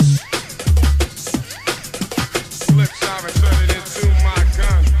jungleless. Flip side and turn it into my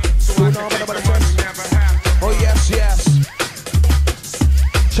gun. Oh yes.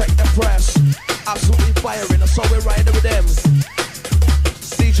 Check the press. Absolutely firing. So we're riding with them.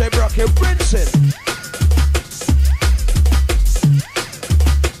 DJ Brockie rinsing.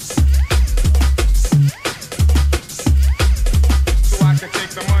 So I can take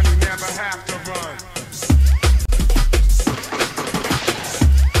the money, never have to run.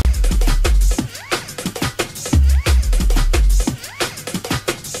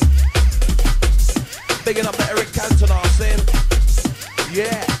 Bigging up the Eric Cantona saying,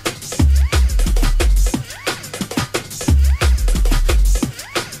 yeah.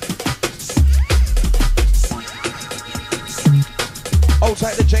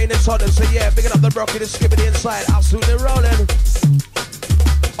 Outside the Jane and Todd and say, yeah, bigging up the Brockie, the Skibadee inside, absolutely rolling.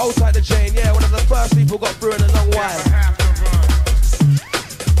 Outside the Jane, yeah, one of the first people got through in a long while.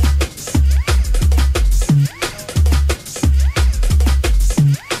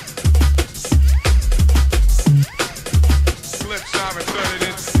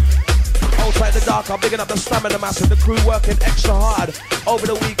 Outside the dark, I'm bigging up the stamina massive, the crew working extra hard over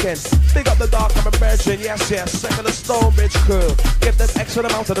the weekend. Big up the dark, I'm a virgin, yes, second the Stonebridge crew. Give them extra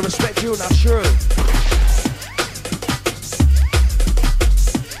amount of the respect you, not true.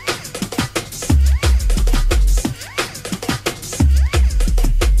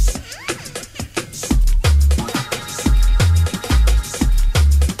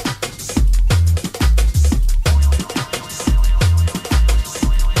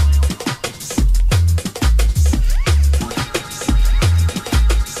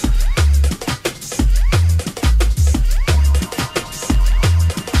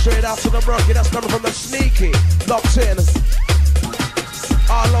 Brockie, that's coming from the sneaky, locked in.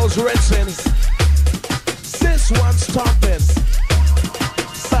 Arlo's rinsing. This one's stomping.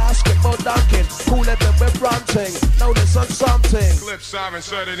 Basketball dunking. Kool London, we're fronting. Know this on something. Flip side and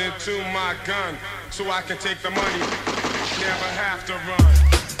shut it into my gun. So I can take the money, never have to run.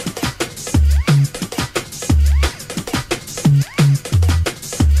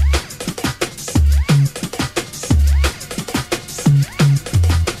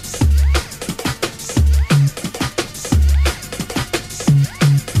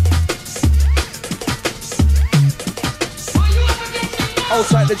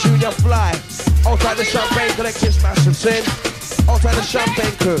 Outside the junior fly, outside the champagne collectors massive sin, outside the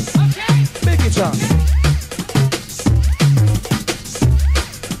champagne crew, big it up.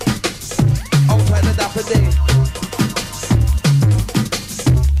 Outside the Dapper Day.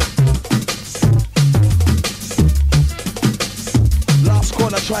 Last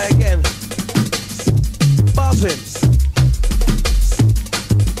corner, try again. Buzzing.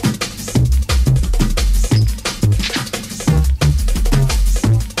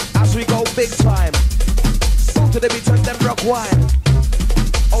 Big time. Move to the beat and then rock wine.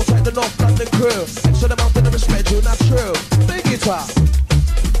 Outside the North London crew. Extra amount of the respect you, not true. Big guitar.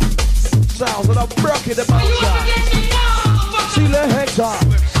 Sounds of the Brockie the bouncer. See the Hector.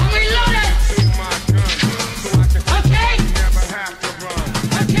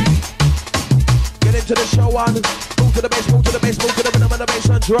 Get into the show on. Move to the bass, move to the bass, move to the rhythm and the bass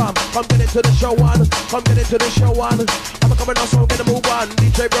and drum. Come get into the show on. Come get into the show on. I'm coming on, so I'm gonna move on.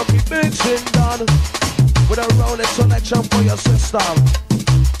 DJ Brockie, mixing done. with a rolling selection for your system.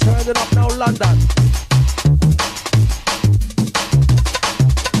 Turn it up now, London.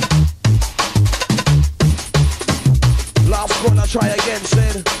 Last corner, try again,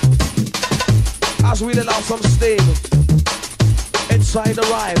 Sid. As we let out some steam inside the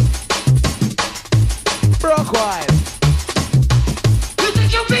rhyme. Brockie. You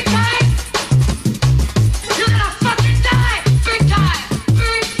think you're big time? You're gonna fucking die! Big time!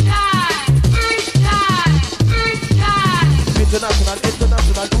 Big time! Big time! Big time!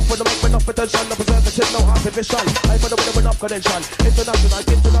 International, for the make enough attention, no preservative, no artificial. I for the with enough credential. International,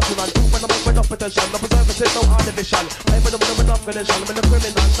 for the make enough attention, no preservative, no artificial. I for the with enough credential, I'm a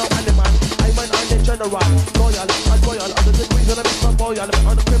criminal, no animal. I'm an general, loyal, and royal. Under the reason I'm Mr. Royal, I'm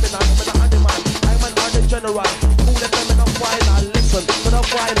a criminal, I'm an animal. I'm an general. Who let them in the final? Listen to the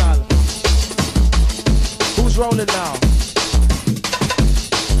final. Who's rolling now?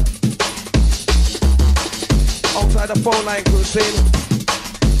 Outside the phone line crew, scene.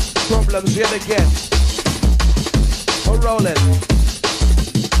 Problems yet again. We're rolling.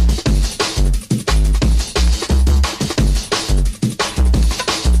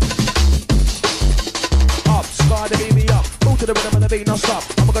 Up, start to beat me up. Move to the rhythm and the beat, no stop.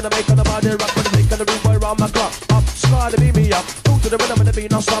 I'm gonna make on the body rock, gonna make on the room around my clock. Up, start to beat me up. Move to the rhythm and the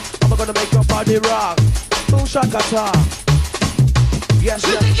beat, no stop. I'm gonna make your body rock. Boom shakata. Yes,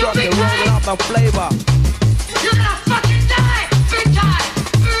 yes, drop it, rolling up my flavor. You're gonna fucking die! Big time!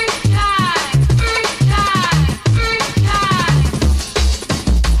 Big time! Big time! Big time!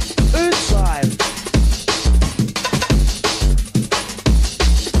 Inside.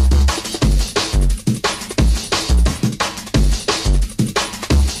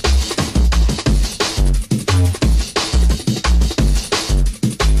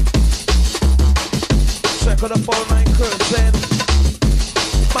 Check on the phone line curtain.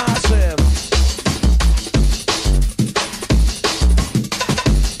 Massive.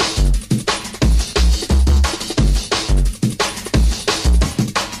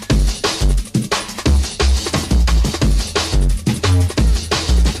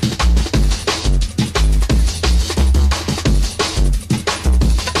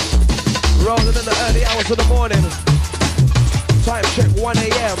 Rolling in the early hours of the morning. Time check 1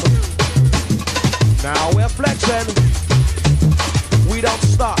 a.m. Now we're flexing. We don't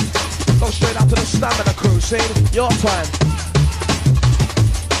stop. Go straight out to the stamina crew. See, your time.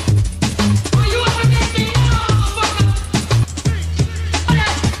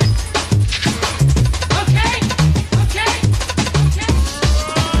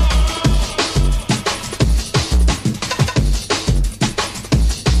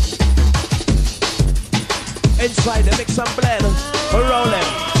 Inside the mix and blend, we're rolling.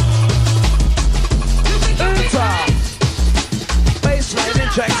 Enter. Baseline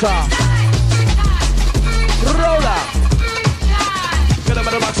injector. Roller. Get up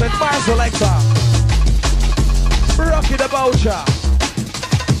at the max and fire selector. Brockie the Boucher.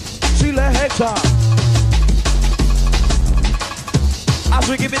 Chile Hector. As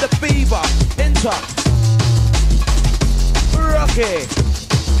we give it the fever. Enter. Brockie.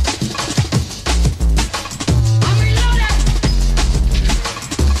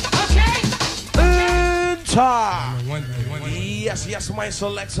 Yes, yes, my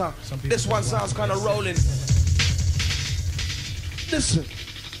selector. This one sounds kind of rolling. Listen.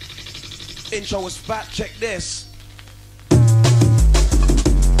 Intro was fat, check this.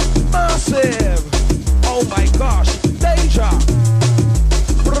 Massive. Oh my gosh. Danger.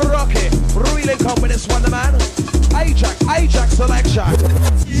 Brockie. Really come with this one, the man. Ajax selection.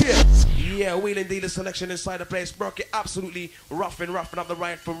 Yeah. Yeah, wheeling dealer selection inside the place. Brockie absolutely roughing up the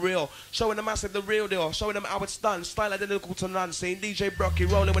riot for real. Showing the massive the real deal. Showing them how it's done. Style identical to none. Saying DJ Brockie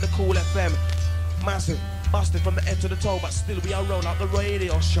rolling with a Kool FM. Massive. Busted from the head to the toe. But still we are rolling out the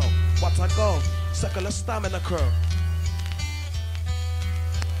radio show. What I go. Secular stamina crew.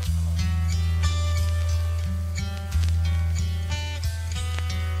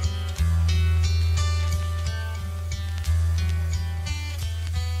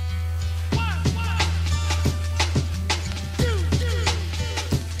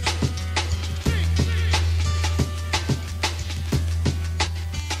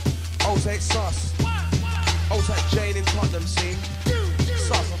 Take sauce. Old type Jane in Tottenham, see?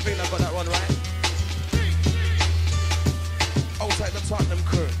 Sauce, I think I got that one right. Old type the Tottenham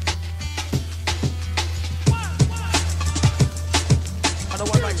crew. And the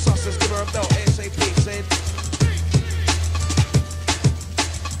one like sauce, let's give her a belt, ASAP, see?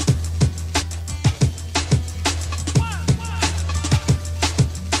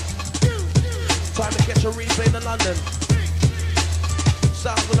 Time to catch a replay in London.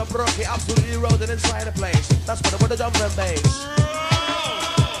 Sounds of the Brockie absolutely rolling inside the place. That's for the drum and bass.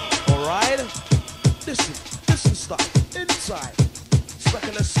 Alright? Listen stuff. Inside.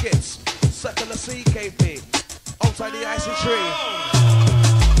 Circular skits. Circular CKP. Outside the icy tree.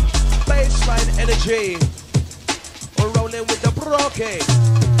 Baseline energy. We're rolling with the Brockie.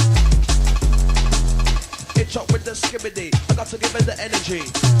 It's up with the Skibadee. I got to give it the energy.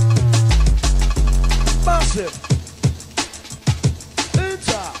 Massive.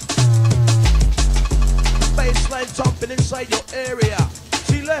 Enter. Baseline thumping inside your area.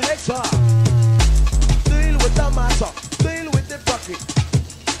 See the hectare. Deal with the matter. Deal with the bucket.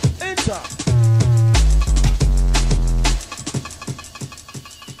 Enter.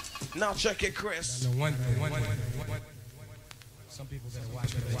 Now check it, Chris. One some people better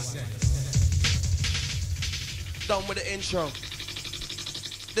watch what they say. Done with the intro.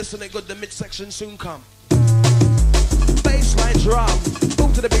 Listen it good, the midsection soon come. Bassline drum.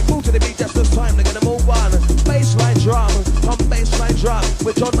 Move to the beat, just this time they're gonna move on. Bassline drum, come bassline drum.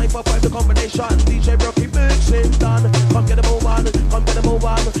 With John 945 the combination. DJ Brockie mixing done. Come get a move on, come get a move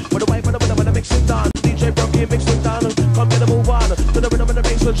on. With the wife and the mixing done. DJ Brockie mixing done. Come get a move on. To the rhythm and the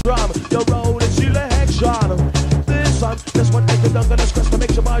bass and drum. You're rolling, see the action. This one is the dungeness crest to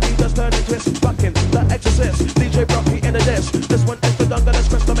make your body just turn and twist. Rockin' the exorcist, DJ Brockie in the disc. This one is the dungeness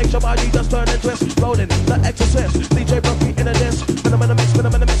crest to make your body just turn and twist. Rollin' the exorcist, DJ Brockie in the disc. When I'm in the mix, when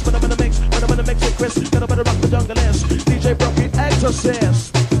I'm in the mix, when I'm in the mix, when I'm in the mix with Chris. Gonna better rock the junglist, DJ Brockie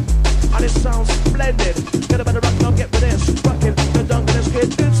exorcist. And it sounds splendid. Get a better rock, now get with this. Rockin' the junglist kid,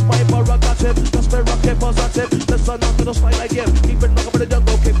 it's my prerogative. Just be rockin' positive. Listen up to the slide I give. Keep it rockin' with the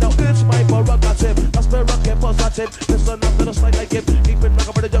jungle kid. Now it's my prerogative. Just be rockin' positive. Listen up to the slide I give. Keep it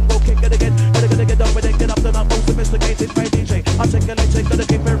rockin' with the jungle kick it again. Get down with it, get up to the most sophisticated by DJ. Articulate, gonna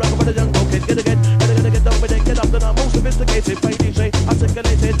keep it rockin' with the jungle kid. Get again, get down with it, get up to the most sophisticated by DJ.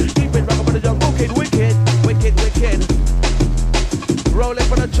 Articulated, keep it rockin' with the jungle kid. Wicked, wicked, wicked. Rolling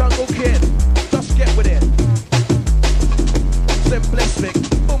for the jungle kid. Just get with it. Simplistic,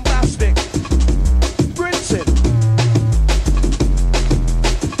 bombastic, rinsing.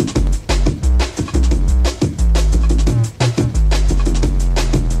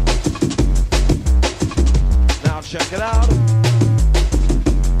 Now check it out.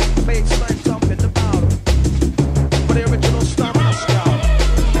 Baseline thumping about for the original Stamina Scout.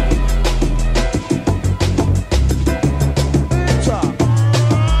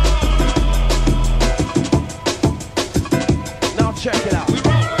 Check it out.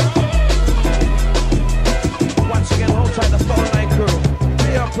 Once again, hold tight the phone line crew.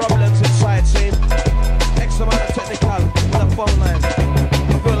 We have problems inside, see? X amount of technical with the phone line. I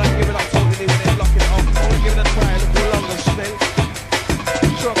feel like giving up totally when they lock it up. Only giving it a try a little longer still.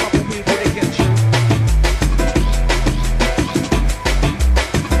 Sure, a couple people they get you.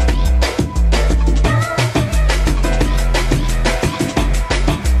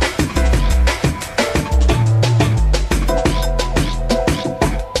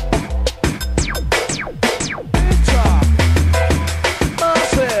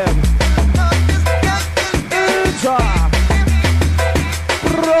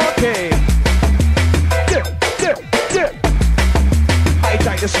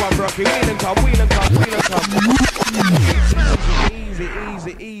 This one, Brockie, wheel and come.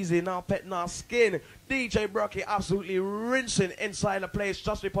 Easy, now petting our skin. DJ Brockie absolutely rinsing inside the place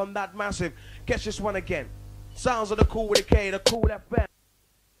just upon that massive. Catch this one again. Sounds of the Kool with a K, the Kool FM.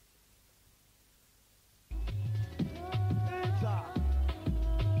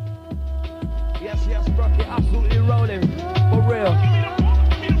 Yes, Brockie absolutely rolling. For real.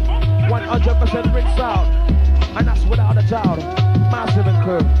 100% rinse out. And that's without a doubt. Massive and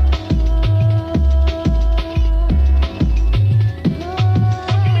crew.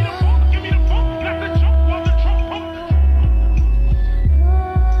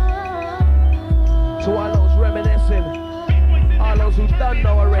 To all those reminiscing, all those who done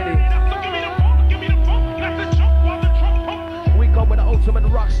know already. We come with the ultimate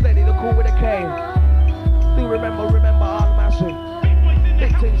rock steady, the Kool with a K. Do remember all massive.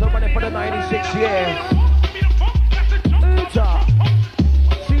 Big things are running for the 96 year.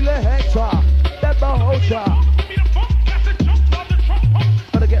 Hector, that the Hocha.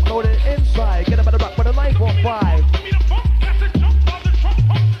 Gotta get loaded inside, get a better rock with a 945.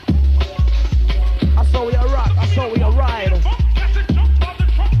 I saw we a rock, I saw we a ride.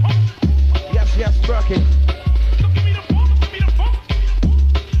 Yes, Brockie.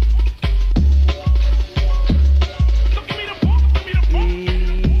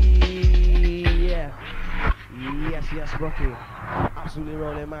 Yeah. Yes, Brockie. Absolutely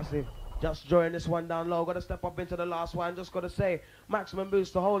rolling massive. Just join this one down low. Gotta step up into the last one. Just gotta say, maximum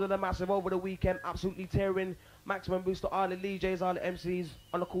boost to Whole of the Massive over the weekend. Absolutely tearing. Maximum boost to all the DJs, all the MCs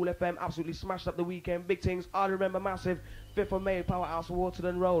on the Kool FM. Absolutely smashed up the weekend. Big things. All remember Massive. 5th of May, Powerhouse,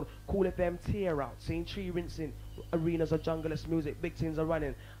 Waterton Road. Kool FM tear out. Seeing tree rinsing. Arenas of junglist music. Big things are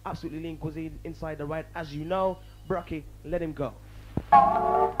running. Absolutely lean cuisine inside the ride. As you know, Brockie, let him go.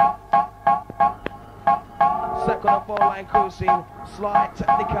 Second of 4-line cruising. Slide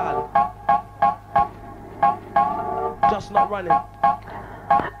technical. Just not running.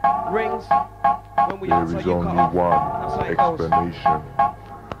 Rings. When we there is only one explanation.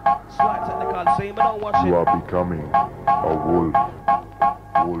 Slide technical. See, but don't watch you it. are becoming a wolf.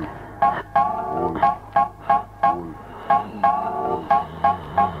 Wolf. Wolf. Wolf.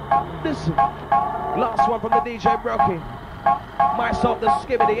 Listen. Last one from the DJ Brockie. Myself, the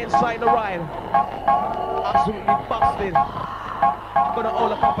Skibadee, inside the ride. Absolutely busted. Gonna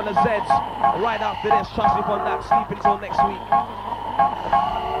own a couple of Zeds right after this. Trust me on that. Sleep until next week.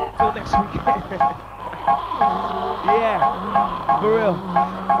 Till next week. Yeah, for real.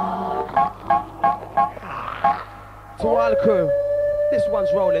 To all the crew, this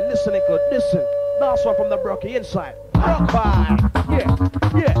one's rolling. Listen it good. Listen. Last one from the Brockie inside. Brockie.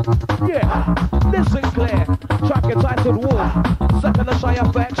 Yeah. Listen clear. Track entitled Wolf. Second the Shy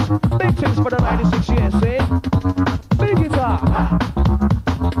Effects. Big things for the 96 years, see? Big guitar.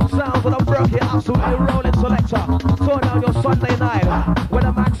 Sounds of the Brockie, absolutely rolling selector. Turn down your Sunday night with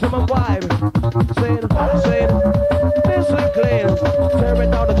a maximum vibe. Saying, listen clean.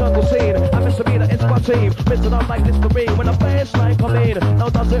 Tearing down the jungle scene. I miss me, it's my team. Missing out like Listerine when the bassline come in. Now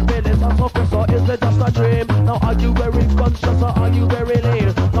does it really sound so fast or is it just a dream? Now are you very conscious or are you very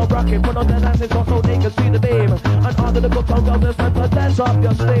lean? Now Brockie, put on the dances so they can see the beam. And under the good tongue girls, listen to dance off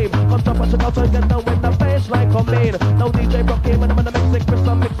your steam. Come top and check out and get down when the bassline come in. Now DJ Brockie, when I'm in the mixing,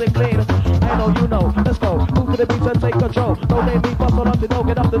 crystal mixing clean. I know you know, let's go. Move to the beat and take control. Don't name me, bust on up to no,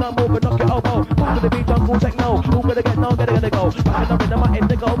 get up to not move and knock your elbow. Move to the beat, jump, cool techno. Who gonna get no, gotta go. Back in the rhythm, I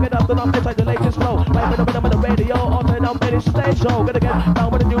indigo. Get up to not inside the latest flow. Right in the rhythm of the radio, all turn up any stage show. Gonna get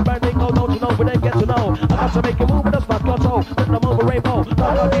down with a new brand go, don't you know, but then get to know. I got to make you move, but that's not your toe. Put them over rainbow. Talk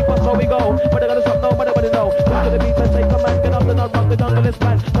about deep, so we go. But they're gonna stop, nobody know. Move to the beat and take command. Get up to not rock the jungle is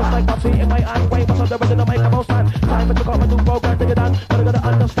band. Just like I see in my eye, wave, but the rhythm make a most stand. Time to come and do program, dig it down. But I gotta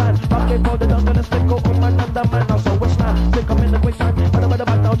understand. Rocking for the jungle is stick, go on man and the man. Now so what's that? Think I'm in the quicksand. But I'm in the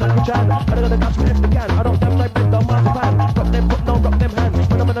back now, Jackie Chan. But I gotta catch me if they can. I don't them like bend down my pan. Rock them foot, no rock them hand.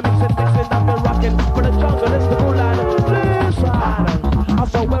 When I'm in the mixing, I've been rocking. For the jungle is the Kool London. Listen. I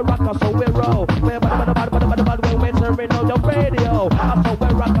saw we rock, I saw we roll. We're we're turning on the radio. I saw we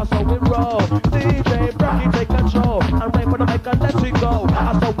rock, I saw we roll. DJ Brockie take control. And wait for the mic and let it go.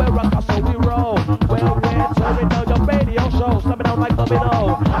 I saw we rock, I saw we roll. We're turning on the radio show. Slamming down like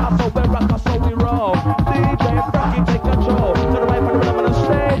domino. I saw we rock, I saw we roll. DJ Brockie take control. To the right for the rhythm on the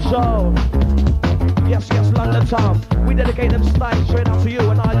stage show. Yes, London town. We dedicate them styles straight out to you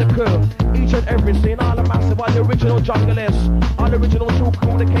and all the crew. Each and every scene, all the massive, all the original junglists, all the original true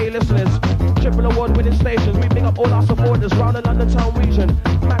Kool the K listeners. Triple award winning stations, we bring up all our supporters round the London town region.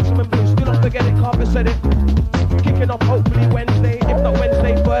 Maximum boost, do not forget it, Carpet said it. Kicking off hopefully Wednesday, if not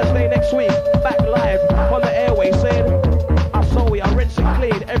Wednesday, Thursday next week. Back live on the airways, saying, I saw we are rinse and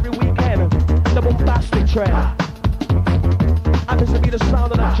clean every weekend. The bombastic trend. Happens to be the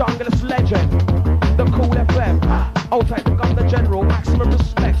sound of the junglist legend. The Kool FM, old type the Governor General, maximum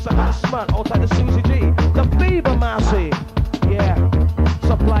respect, suck on the smut, old type the Susie G, the Fever Massey, yeah,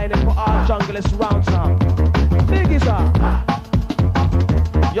 supplying it for our junglists round town. Biggies up,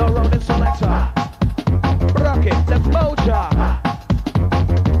 your rolling selector, Brockie, the Moja,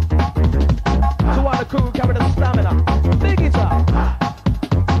 to all the crew carry the stamina, Biggies up,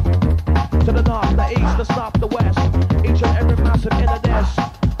 to the north, the east, the south, the west, each and every massive in the desk.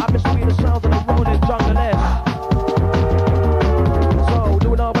 Happens to be the sound of the rolling junglist. So,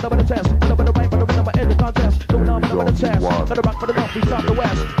 do it all but the test. Do it right for the rhythm in the contest. Do it all but the test. Let it rock for the north, we south, the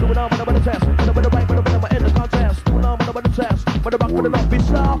west. Do it all but the test. Do it right for the rhythm in the contest. Do it all but the test. Let it rock for the north, we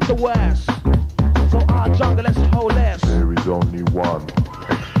south, the west. So, our junglist hold less. There is only one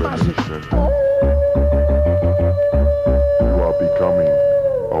explanation. You are becoming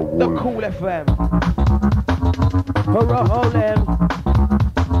a wolf. The Kool FM. Rolling.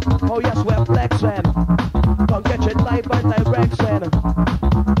 Oh yes, we're flexing. Come get your life and direction.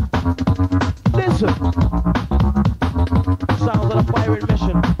 Listen. Sounds of the firing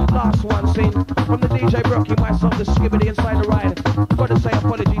mission. Last one scene from the DJ Brockie, myself, the Skibadee inside the ride. Gotta say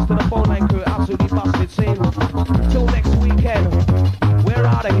apologies to the phone line crew, absolutely busted scene. Till next weekend, we're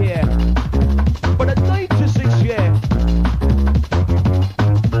out of here. For the 96 year.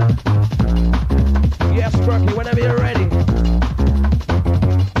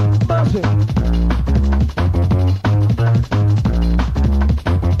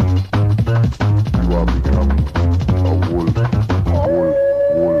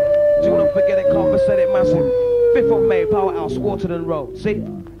 it massive. 5th of May, Powerhouse, Waterden Road. See?